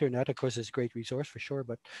the internet, of course, it's a great resource for sure,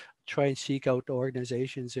 but try and seek out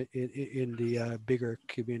organizations in the bigger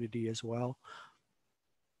community as well.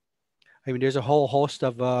 I mean, there's a whole host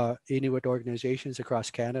of Inuit organizations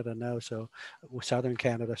across Canada now, so Southern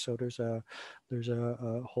Canada. So there's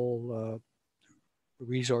a whole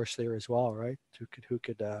resource there as well, right? Who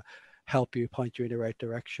could help you, point you in the right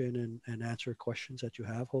direction, and answer questions that you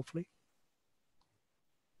have, hopefully.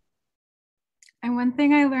 And one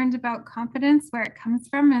thing I learned about confidence, where it comes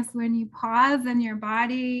from, is when you pause and your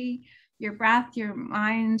body, your breath, your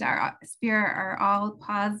mind, our spirit are all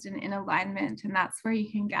paused and in alignment. And that's where you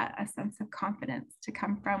can get a sense of confidence to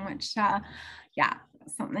come from, which,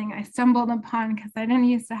 something I stumbled upon because I didn't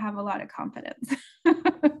used to have a lot of confidence.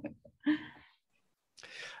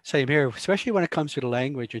 Same here, especially when it comes to the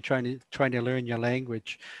language and trying to learn your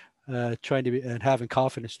language, trying to be, and having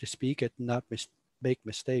confidence to speak it and not make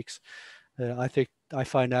mistakes. I think I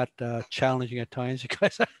find that challenging at times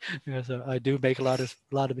because I do make a lot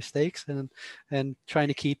of mistakes, and trying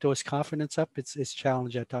to keep those confidence up, it's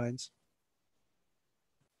challenging at times.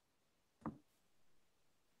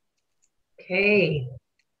 Okay.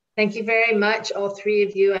 Thank you very much, all three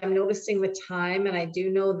of you. I'm noticing the time, and I do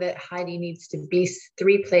know that Heidi needs to be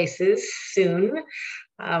 3 places soon.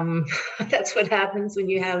 That's what happens when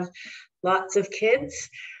you have lots of kids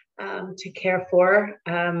to care for.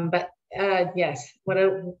 Yes, what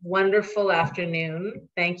a wonderful afternoon.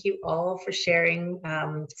 Thank you all for sharing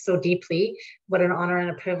so deeply. What an honor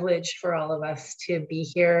and a privilege for all of us to be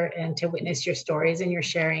here and to witness your stories and your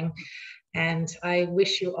sharing. And I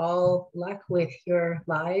wish you all luck with your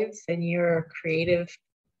lives and your creative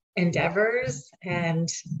endeavors. And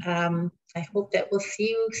I hope that we'll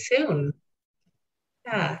see you soon.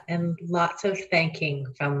 Yeah, and lots of thanking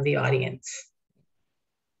from the audience.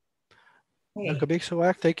 Okay.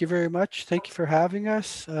 Thank you very much. Thank you for having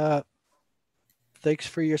us. Thanks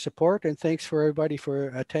for your support, and thanks for everybody for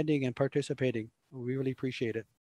attending and participating. We really appreciate it.